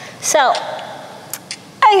 So,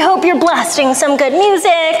 I hope you're blasting some good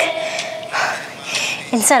music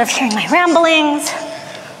instead of hearing my ramblings.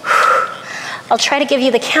 I'll try to give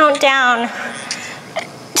you the countdown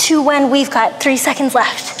to when we've got 3 seconds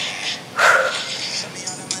left.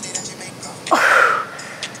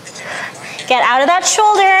 Get out of that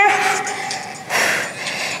shoulder.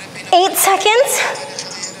 8 seconds.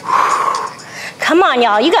 Come on,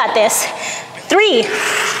 y'all, you got this. 3,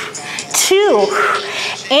 2,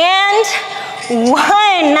 and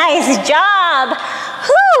 1. Nice job.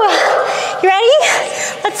 Whew. You ready?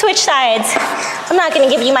 Let's switch sides. I'm not gonna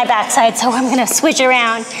give you my back side, so I'm gonna switch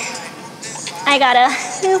around. I gotta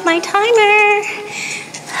move my timer.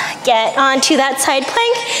 Get onto that side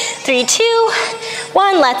plank. 3, 2,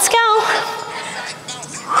 1, let's go.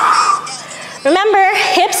 Remember,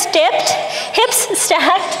 hips dipped, hips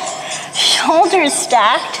stacked, shoulders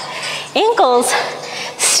stacked, ankles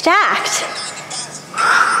stacked.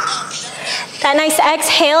 That nice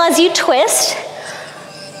exhale as you twist.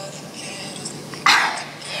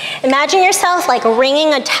 Imagine yourself like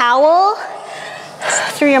wringing a towel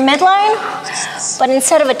through your midline, but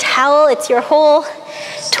instead of a towel, it's your whole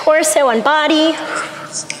torso and body.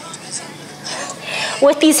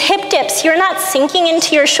 With these hip dips, you're not sinking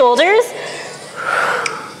into your shoulders.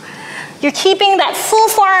 You're keeping that full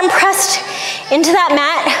forearm pressed into that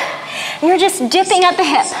mat, and you're just dipping at the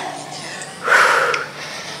hip.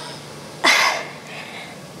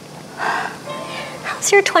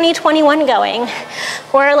 How's your 2021 going?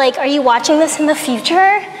 Or like, are you watching this in the future?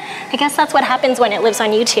 I guess that's what happens when it lives on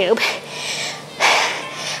YouTube.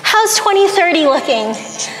 How's 2030 looking?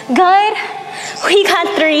 Good? We got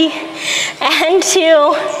 3 and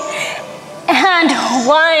 2 and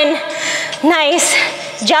 1. Nice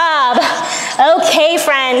job. Okay,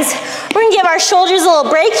 friends, we're gonna give our shoulders a little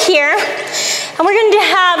break here, and we're gonna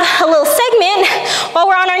have a little segment while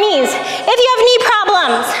we're on our knees. If you have knee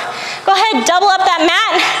problems, go ahead, double up that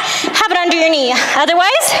mat, have it under your knee.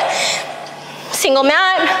 Otherwise, single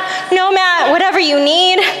mat, no mat, whatever you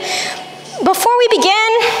need. Before we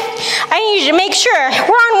begin, I need you to make sure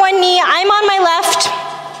we're on one knee, I'm on my left.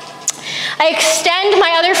 I extend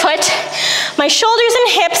my other foot. My shoulders and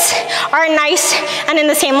hips are nice and in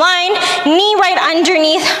the same line. Knee right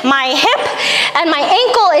underneath my hip, and my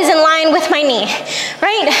ankle is in line with my knee,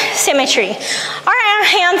 right? Symmetry. Our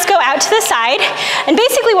hands go out to the side, and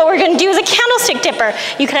basically what we're gonna do is a candlestick dipper.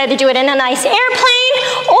 You could either do it in a nice airplane,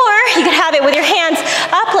 or you could have it with your hands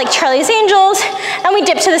up like Charlie's Angels, and we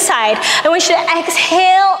dip to the side. I want you to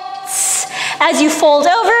exhale. As you fold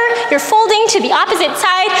over, you're folding to the opposite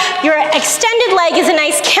side. Your extended leg is a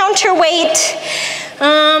nice counterweight.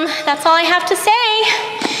 That's all I have to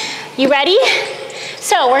say. You ready?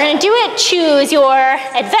 So we're gonna do it. Choose your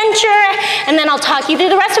adventure, and then I'll talk you through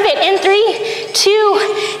the rest of it in 3, 2,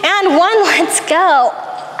 and 1. Let's go.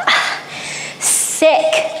 Sick.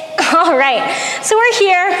 All right, so we're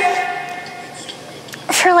here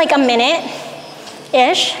for like a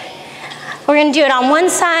minute-ish. We're gonna do it on one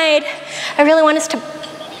side. I really want us to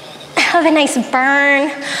have a nice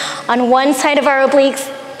burn on one side of our obliques.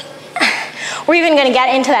 We're even gonna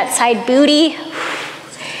get into that side booty.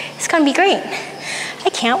 It's gonna be great. I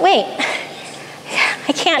can't wait.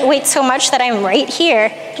 I can't wait so much that I'm right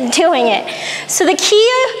here doing it. So the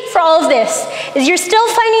key for all of this is you're still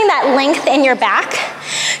finding that length in your back.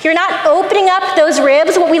 You're not opening up those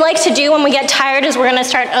ribs. What we like to do when we get tired is we're gonna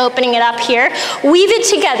start opening it up here. Weave it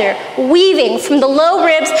together, weaving from the low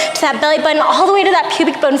ribs to that belly button, all the way to that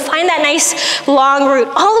pubic bone. Find that nice long root,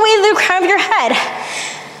 all the way to the crown of your head.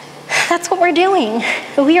 That's what we're doing.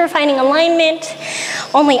 We are finding alignment.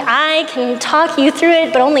 Only I can talk you through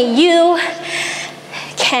it, but only you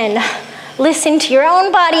can listen to your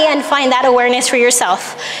own body and find that awareness for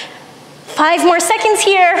yourself. 5 more seconds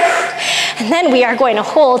here, and then we are going to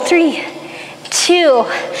hold. 3, 2,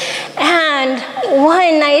 and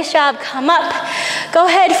 1. Nice job, come up. Go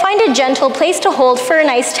ahead, find a gentle place to hold for a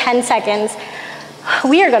nice 10 seconds.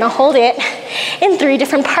 We are gonna hold it in 3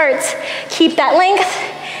 different parts. Keep that length.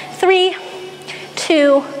 3,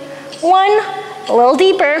 2, 1, a little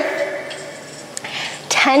deeper.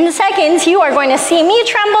 10 seconds, you are going to see me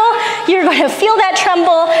tremble. You're going to feel that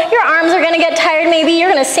tremble. Your arms are going to get tired maybe.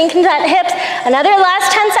 You're going to sink into that hips. Another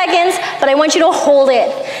last 10 seconds, but I want you to hold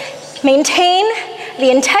it. Maintain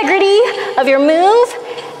the integrity of your move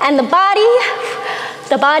and the body,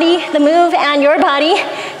 the move, and your body.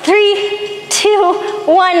 3, 2,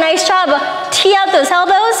 1, nice job. Tee out those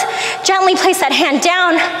elbows. Gently place that hand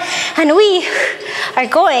down, and we are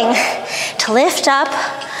going to lift up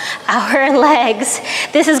our legs.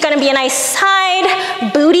 This is gonna be a nice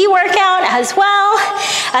side booty workout as well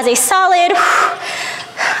as a solid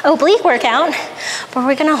oblique workout, but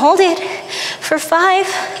we're gonna hold it for 5,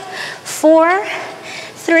 4,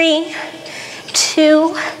 3,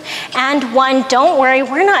 2, and 1. Don't worry,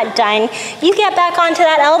 we're not done. You get back onto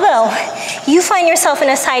that elbow. You find yourself in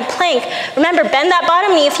a side plank. Remember, bend that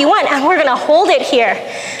bottom knee if you want, and we're gonna hold it here.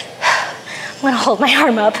 I'm gonna hold my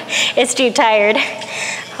arm up. It's too tired.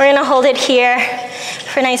 We're gonna hold it here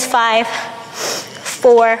for a nice 5,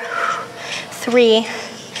 4, 3,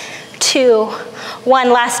 2,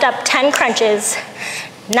 1. Last up, 10 crunches.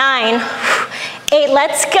 9, 8,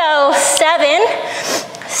 let's go. 7,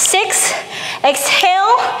 6,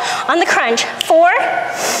 exhale on the crunch. 4,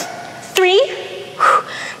 3,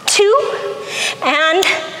 2, and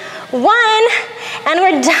 1. And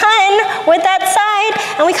we're done with that side.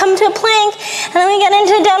 And we come to a plank, and then we get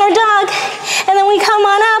into a downward dog, and then we come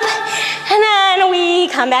on up, and then we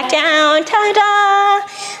come back down. Ta-da!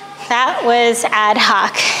 That was ad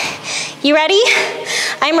hoc. You ready?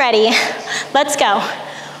 I'm ready. Let's go.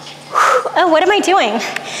 Oh, what am I doing?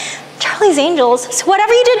 Charlie's Angels. So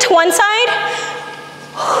whatever you did to one side,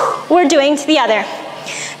 we're doing to the other.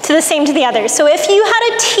 To the same to the other. So if you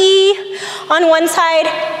had a T on one side,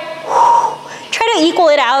 try to equal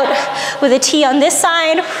it out with a T on this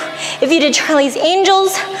side. If you did Charlie's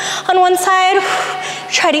Angels on one side,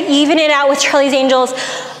 try to even it out with Charlie's Angels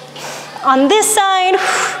on this side.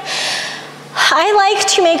 I like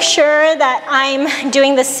to make sure that I'm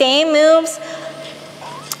doing the same moves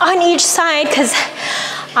on each side because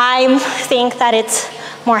I think that it's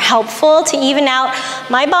more helpful to even out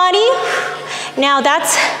my body. Now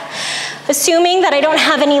that's assuming that I don't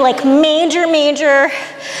have any like major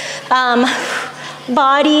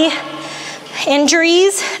body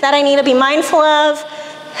injuries that I need to be mindful of,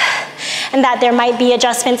 and that there might be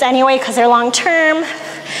adjustments anyway because they're long term.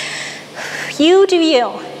 You do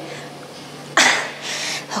you.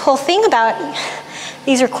 The whole thing about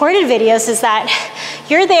these recorded videos is that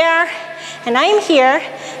you're there and I'm here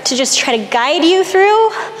to just try to guide you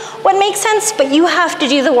through what makes sense, but you have to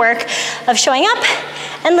do the work of showing up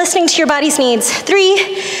and listening to your body's needs.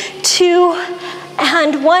 3, 2,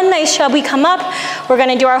 and 1. Nice job. We come up. We're going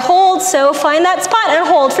to do our hold, so find that spot and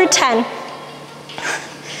hold for 10.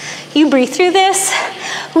 You breathe through this.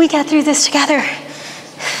 We get through this together.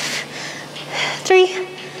 3,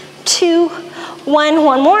 2, 1.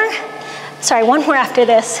 One more. Sorry, one more after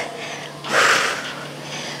this.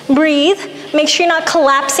 Breathe. Make sure you're not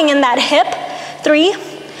collapsing in that hip. 3,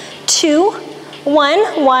 2,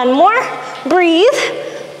 1. One more. Breathe.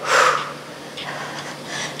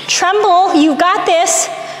 Tremble. You got this.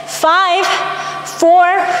 5,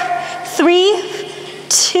 4, 3,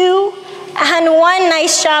 2, and 1.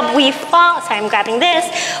 Nice job. We fall. Sorry, I'm grabbing this.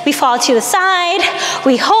 We fall to the side.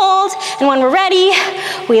 We hold. And when we're ready,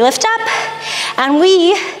 we lift up and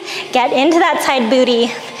we get into that side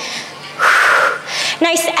booty.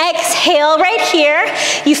 Nice exhale right here.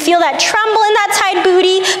 You feel that tremble in that side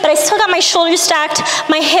booty, but I still got my shoulders stacked,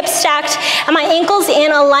 my hips stacked, and my ankles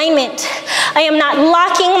in alignment. I am not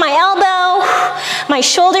locking my elbow, my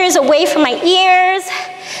shoulders away from my ears.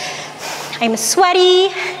 I'm sweaty.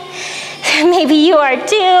 Maybe you are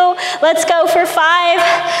too. Let's go for 5,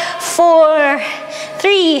 4,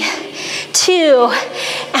 3, 2,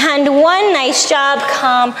 and 1. Nice job.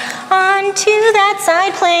 Come on to that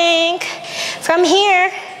side plank. From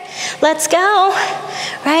here, let's go.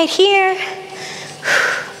 Right here.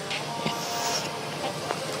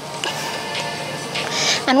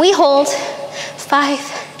 And we hold. 5,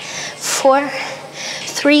 4,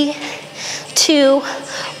 3, 2,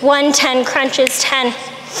 1. 10 crunches. 10,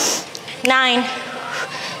 9,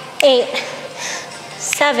 8,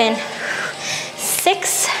 7,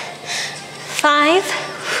 6, 5,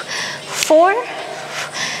 4,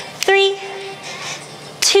 3,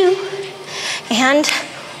 2, and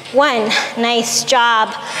 1. Nice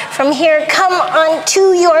job. From here, come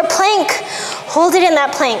onto your plank. Hold it in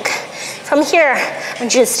that plank. From here, I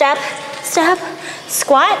want you to step, step,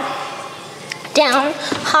 squat, down,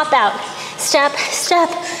 hop out. Step, step,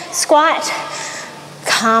 squat,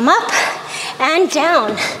 come up and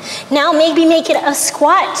down. Now maybe make it a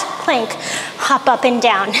squat plank. Hop up and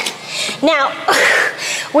down. Now,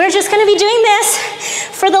 we're just gonna be doing this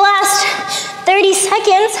for the last 30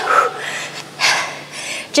 seconds.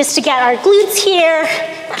 Just to get our glutes here.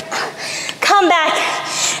 Come back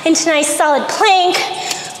into nice solid plank.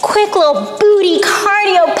 Quick little booty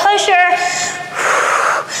cardio pusher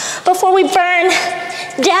before we burn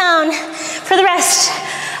down for the rest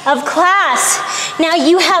of class. Now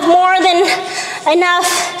you have more than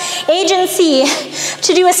enough agency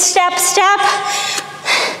to do a step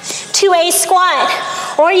to a squat,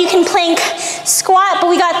 or you can plank squat, but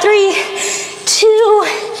we got 3, 2,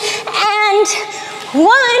 and 1,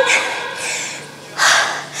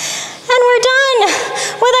 and we're done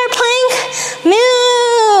with our plank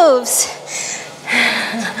moves.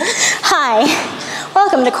 Hi,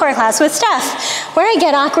 welcome to core class with Steph, where I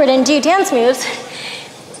get awkward and do dance moves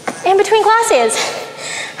in between classes.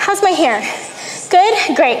 How's my hair?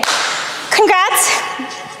 Good, great. Congrats,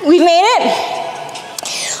 we've made it.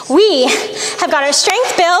 We have got our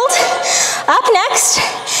strength build up next,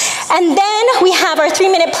 and then we have our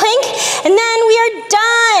 3-minute plank, and then we are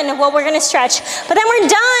done. Well, we're gonna stretch, but then we're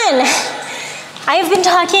done. I have been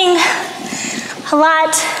talking a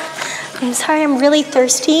lot. I'm sorry, I'm really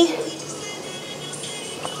thirsty.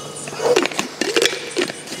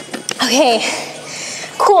 Okay,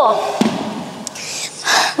 cool.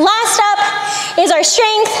 Last up is our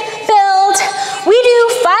strength build. We do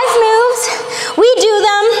 5 moves. We do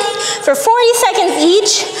them for 40 seconds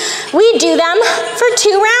each. We do them for 2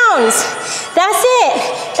 rounds. That's it.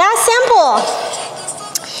 That's simple.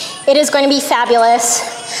 It is going to be fabulous.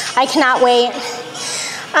 I cannot wait.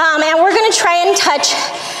 And we're going to try and touch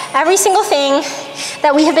every single thing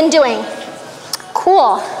that we have been doing.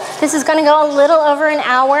 Cool. This is going to go a little over an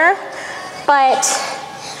hour, but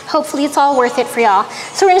hopefully it's all worth it for y'all.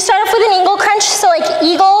 So we're gonna start off with an eagle crunch, so like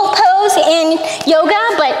eagle pose in yoga,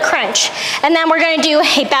 but crunch. And then we're gonna do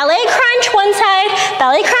a ballet crunch one side,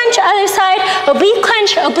 ballet crunch other side, oblique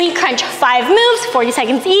crunch, 5 moves, 40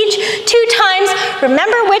 seconds each, 2 times.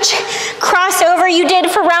 Remember which crossover you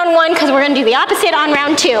did for round 1, because we're gonna do the opposite on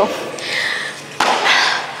round 2.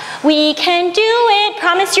 We can do it.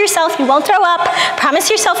 Promise yourself you won't throw up. Promise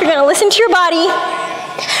yourself you're gonna listen to your body.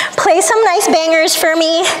 Play some nice bangers for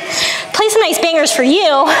me. Play some nice bangers for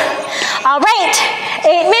you. All right,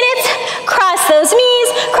 8 minutes. Cross those knees,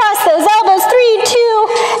 cross those elbows. 3, 2,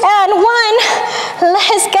 and 1.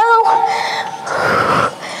 Let's go.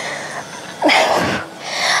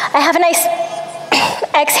 I have a nice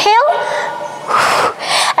exhale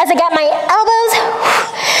as I get my elbows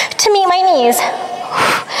to meet my knees.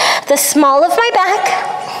 The small of my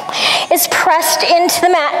back is pressed into the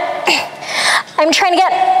mat. I'm trying to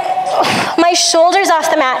get my shoulders off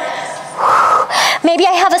the mat. Maybe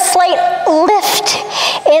I have a slight lift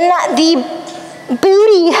in the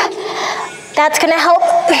booty. That's gonna help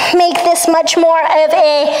make this much more of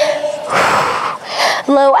a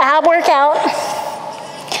low ab workout.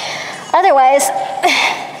 Otherwise,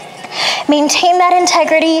 maintain that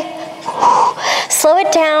integrity, slow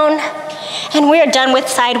it down, and we are done with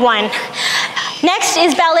side 1. Next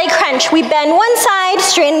is ballet crunch. We bend one side,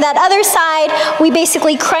 straighten that other side. We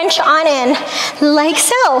basically crunch on in, like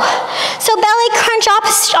so. So ballet crunch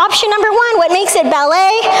option number 1. What makes it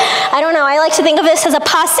ballet? I don't know, I like to think of this as a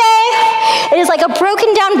passe. It is like a broken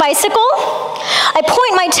down bicycle. I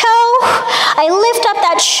point my toe, I lift up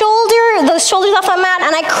that shoulder, those shoulders off my mat,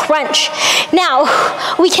 and I crunch. Now,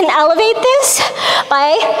 we can elevate this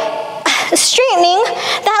by straightening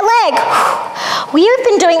that leg. We have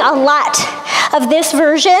been doing a lot of this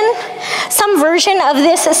version, some version of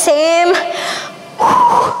this same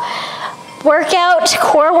workout,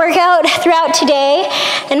 core workout throughout today.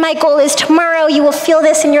 And my goal is tomorrow you will feel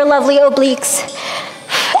this in your lovely obliques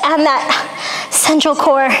and that central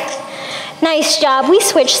core. Nice job. We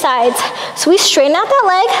switch sides. So we straighten out that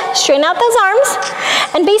leg, straighten out those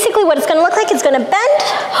arms, and basically what it's gonna look like is gonna bend,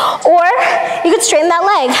 or you could straighten that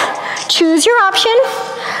leg. Choose your option,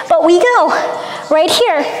 but we go right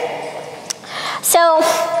here. So,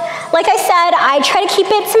 like I said, I try to keep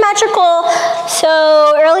it symmetrical.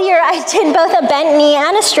 So earlier I did both a bent knee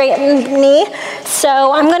and a straightened knee.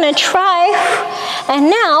 So I'm gonna try, and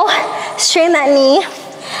now straighten that knee.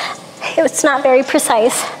 It's not very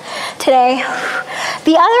precise today.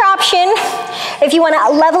 The other option, if you want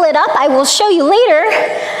to level it up, I will show you later,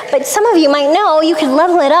 but some of you might know you can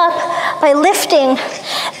level it up by lifting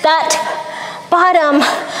that bottom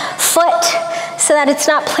foot so that it's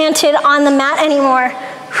not planted on the mat anymore.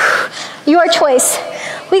 Your choice.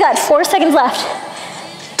 We got 4 seconds left.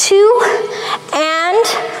 2 and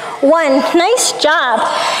 1. Nice job.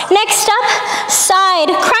 Next up, side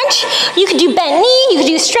crunch. You could do bent knee, you could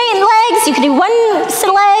do straightened legs, you could do one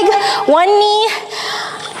leg, one knee.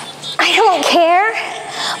 I don't care,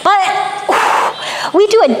 but we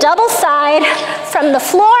do a double side from the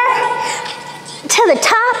floor to the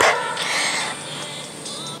top.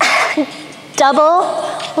 Double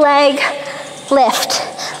leg lift.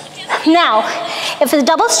 Now, if the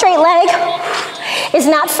double straight leg is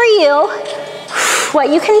not for you, what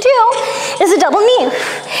you can do is a double knee.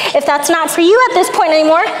 If that's not for you at this point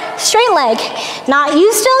anymore, straight leg. Not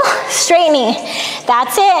you still, straight knee.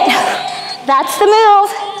 That's it. That's the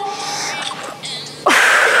move.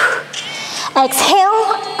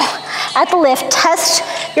 Exhale at the lift. Test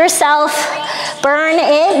yourself. Burn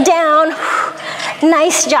it down.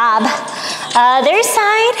 Nice job. Other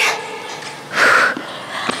side.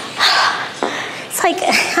 It's like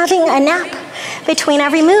having a nap between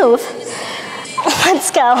every move.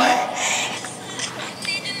 Let's go.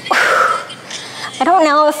 I don't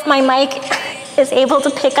know if my mic is able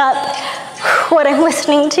to pick up what I'm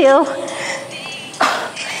listening to.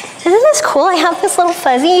 Isn't this cool? I have this little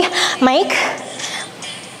fuzzy mic.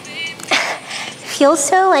 Feels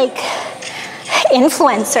so like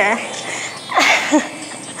influencer.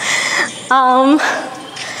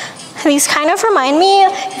 These kind of remind me,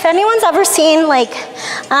 if anyone's ever seen like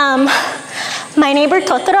My Neighbor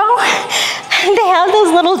Totoro, they have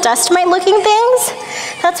those little dust mite looking things.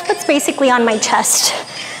 That's what's basically on my chest.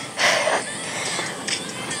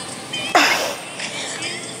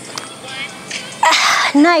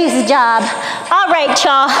 Nice job. All right,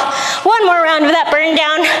 y'all. One more round of that burn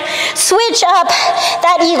down. Switch up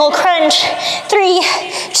that eagle crunch. 3,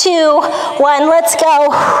 2, 1, let's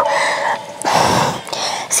go.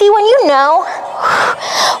 See, when you know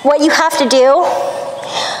what you have to do,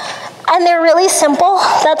 and they're really simple,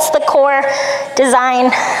 that's the core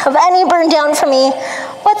design of any burn down for me.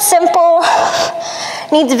 What's simple,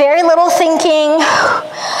 needs very little thinking,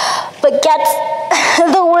 but gets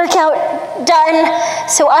the workout done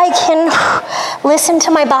so I can listen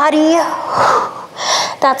to my body.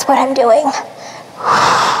 That's what I'm doing.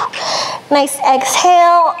 Nice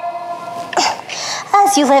exhale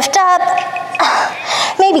as you lift up.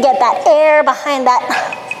 Maybe get that air behind that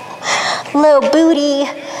low booty.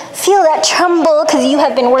 Feel that tremble because you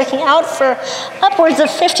have been working out for upwards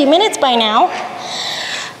of 50 minutes by now.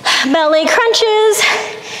 Belly crunches.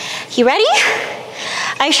 You ready?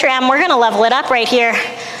 I sure am. We're gonna level it up right here.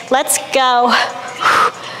 Let's go.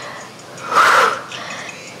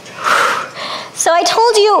 So I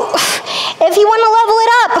told you, if you wanna level it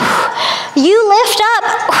up, you lift up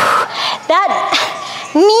that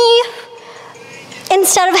knee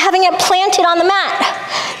instead of having it planted on the mat.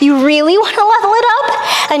 You really wanna level it up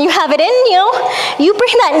and you have it in you, you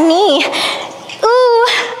bring that knee,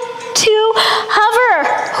 to hover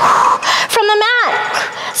from the mat.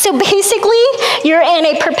 So basically, you're in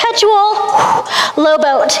a perpetual low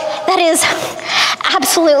boat. That is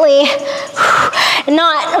absolutely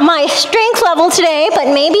not my strength level today, but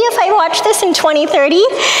maybe if I watch this in 2030,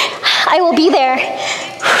 I will be there.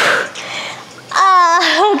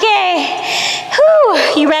 Okay. Whew.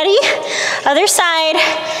 You ready? Other side.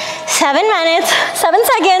 7 minutes, 7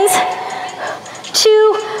 seconds.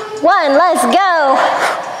 2, 1, let's go.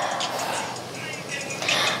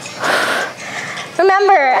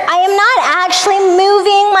 Remember, I am not actually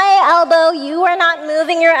moving my elbow. You are not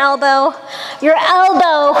moving your elbow. Your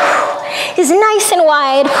elbow is nice and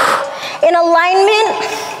wide in alignment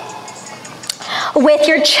with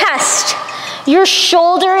your chest. Your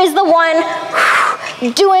shoulder is the one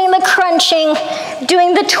doing the crunching,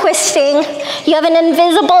 doing the twisting. You have an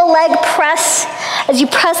invisible leg press as you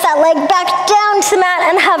press that leg back down to the mat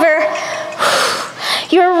and hover.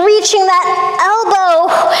 You're reaching that elbow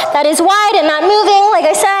that is wide and not moving, like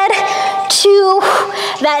I said, to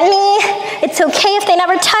that knee. It's okay if they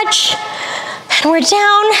never touch. And we're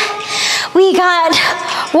down. We got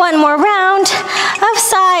one more round of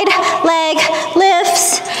side leg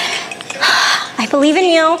lifts. I believe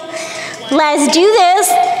in you. Let's do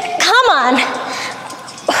this. Come on.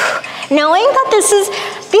 Knowing that this is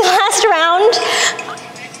the last round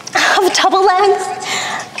of double legs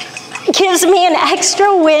gives me an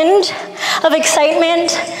extra wind of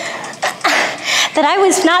excitement that I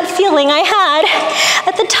was not feeling I had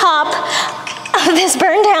at the top of this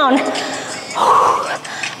burn down.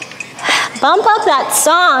 Bump up that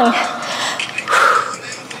song.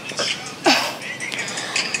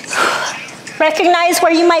 Recognize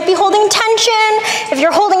where you might be holding tension. If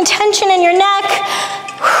you're holding tension in your neck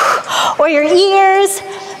or your ears,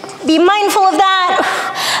 be mindful of that.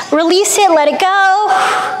 Release it, let it go.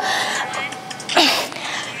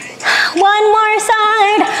 One more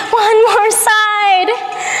side,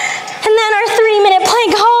 and then our 3-minute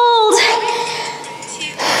plank hold.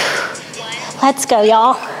 Let's go,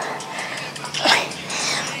 y'all.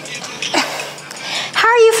 How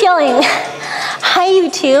are you feeling? Hi,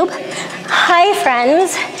 YouTube. Hi,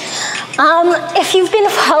 friends. If you've been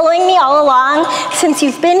following me all along, since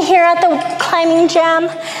you've been here at the climbing gym,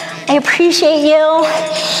 I appreciate you.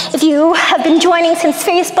 If you have been joining since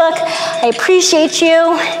Facebook, I appreciate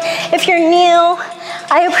you. If you're new,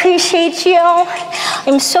 I appreciate you.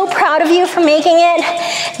 I'm so proud of you for making it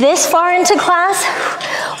this far into class.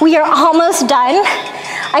 We are almost done.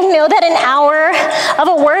 I know that an hour of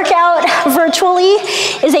a workout virtually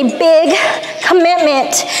is a big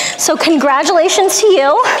commitment. So congratulations to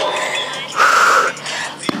you.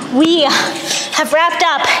 We have wrapped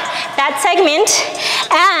up that segment,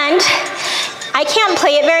 and I can't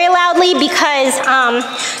play it very loudly because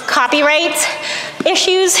copyright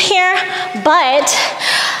issues here, but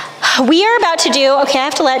We are about to do, okay, I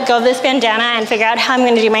have to let go of this bandana and figure out how I'm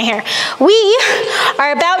gonna do my hair. We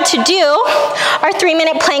are about to do our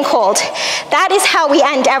 3-minute plank hold. That is how we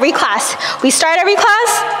end every class. We start every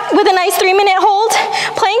class with a nice 3-minute hold,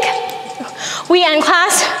 plank. We end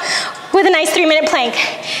class with a nice 3-minute plank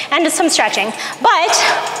and some stretching. But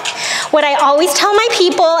what I always tell my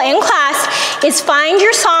people in class is find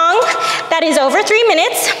your song that is over 3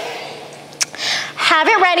 minutes, have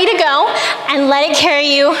it ready to go, and let it carry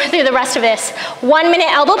you through the rest of this. 1 minute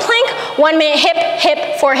elbow plank, 1 minute hip,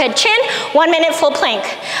 hip, forehead, chin, 1 minute full plank.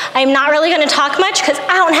 I'm not really gonna talk much because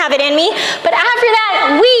I don't have it in me, but after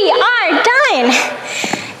that, we are done.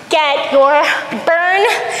 Get your burn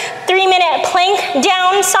 3-minute plank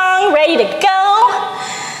down song ready to go.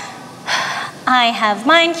 I have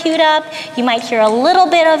mine queued up. You might hear a little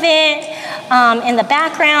bit of it in the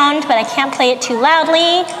background, but I can't play it too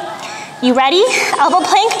loudly. You ready? Elbow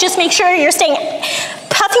plank, just make sure you're staying,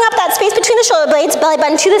 puffing up that space between the shoulder blades, belly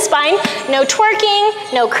button to the spine. No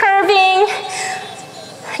twerking, no curving,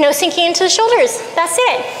 no sinking into the shoulders. That's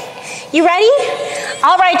it. You ready?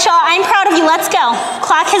 All right, y'all, I'm proud of you. Let's go.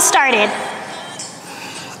 Clock has started.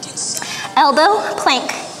 Elbow plank.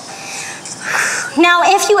 Now,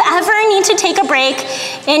 if you ever need to take a break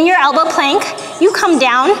in your elbow plank, you come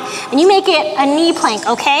down and you make it a knee plank,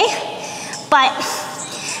 okay? But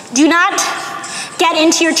do not get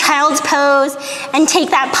into your child's pose and take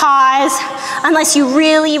that pause unless you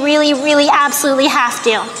really, really, really absolutely have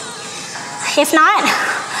to. If not,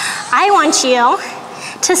 I want you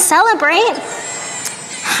to celebrate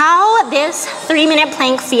how this 3-minute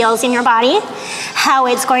plank feels in your body, how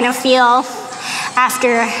it's going to feel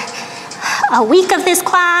after a week of this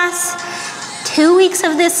class, 2 weeks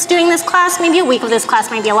of doing this class, maybe a week of this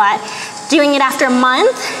class might be a lot. Doing it after a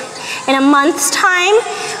month, in a month's time,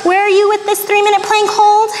 where are you with this 3-minute plank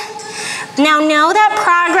hold? Now know that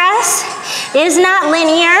progress is not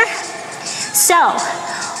linear. So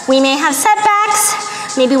we may have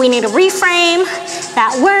setbacks, maybe we need to reframe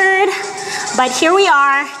that word, but here we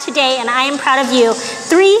are today and I am proud of you.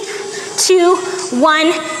 3, 2, 1,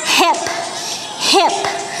 hip, hip,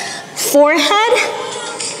 forehead,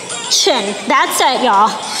 chin. That's it, y'all.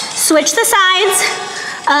 Switch the sides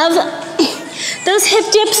of those hip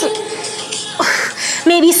dips.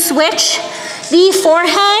 Maybe switch the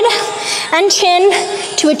forehead and chin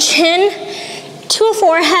to a chin to a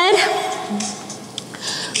forehead.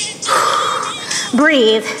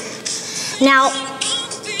 Breathe. Now,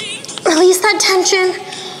 release that tension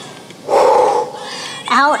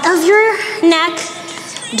out of your neck.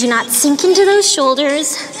 Do not sink into those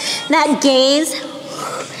shoulders. That gaze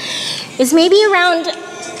is maybe around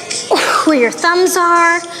where your thumbs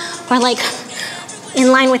are, or like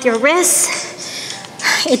in line with your wrists.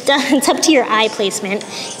 It's up to your eye placement.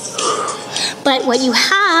 But what you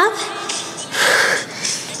have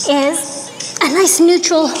is a nice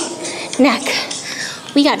neutral neck.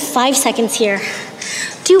 We got 5 seconds here.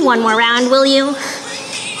 Do one more round, will you?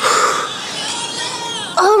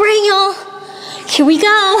 All right, y'all. Here we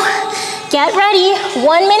go. Get ready.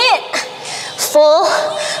 1 minute. Full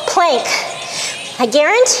plank. I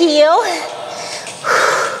guarantee you,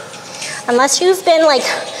 unless you've been like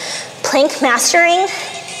plank mastering,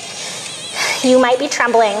 you might be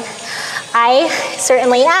trembling. I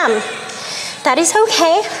certainly am. That is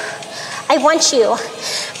okay. I want you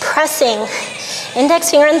pressing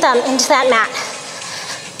index finger and thumb into that mat.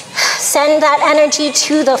 Send that energy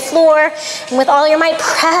to the floor, and with all your might,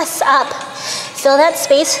 press up. Fill that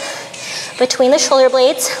space between the shoulder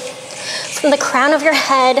blades, from the crown of your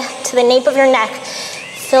head to the nape of your neck.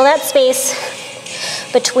 Fill that space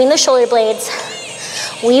between the shoulder blades.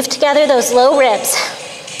 Weave together those low ribs.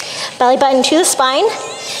 Belly button to the spine.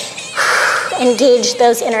 Engage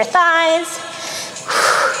those inner thighs.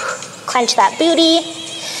 Clench that booty.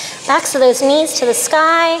 Backs of those knees to the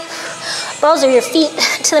sky. Balls of your feet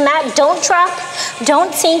to the mat. Don't drop.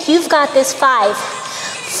 Don't sink. You've got this. 5,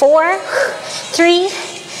 4, 3,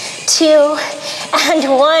 2,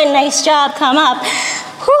 and 1. Nice job. Come up.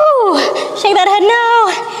 Whoo! Shake that head.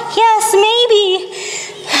 No. Yes, maybe.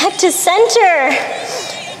 Back to center.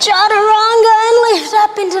 Chaturanga and lift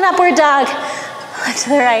up into an upward dog. Look to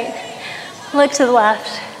the right. Look to the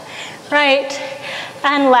left. Right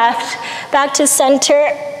and left. Back to center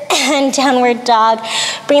and downward dog.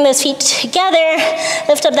 Bring those feet together.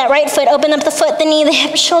 Lift up that right foot. Open up the foot, the knee, the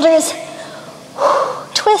hip, shoulders.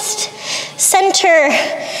 Twist. Center.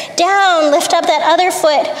 Down. Lift up that other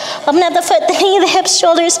foot. Open up the foot, the knee, the hips,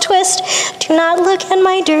 shoulders. Twist. Do not look at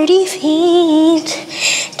my dirty feet.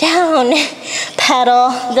 Down. Pedal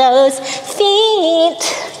those feet.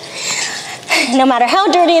 No matter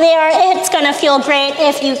how dirty they are, it's gonna feel great.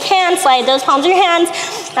 If you can, slide those palms of your hands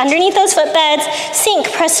underneath those footbeds,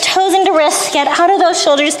 sink, press toes into wrists, get out of those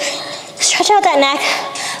shoulders, stretch out that neck,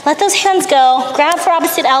 let those hands go, grab for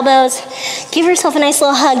opposite elbows, give yourself a nice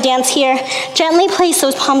little hug dance here. Gently place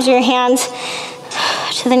those palms of your hands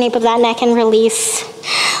to the nape of that neck and release.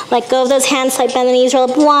 Let go of those hands, slight bend the knees, roll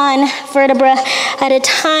up one vertebra at a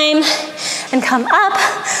time, and come up.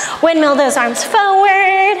 Windmill those arms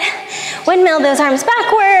forward, windmill those arms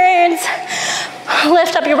backwards.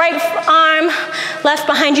 Lift up your right arm, left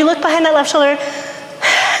behind you, look behind that left shoulder,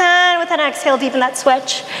 and with that exhale, deepen that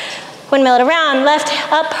switch. Windmill it around, left,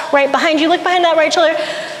 up, right behind you, look behind that right shoulder,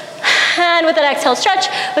 and with that exhale,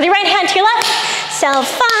 stretch with your right hand to your left. Self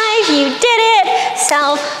 5, you did it.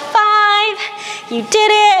 Self 5, you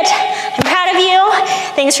did it. I'm proud of you.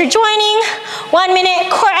 Thanks for joining. 1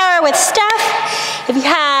 minute core hour with Steph. If you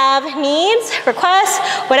have needs, requests,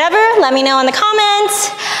 whatever, let me know in the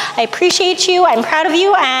comments. I appreciate you, I'm proud of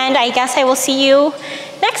you, and I guess I will see you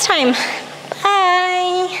next time.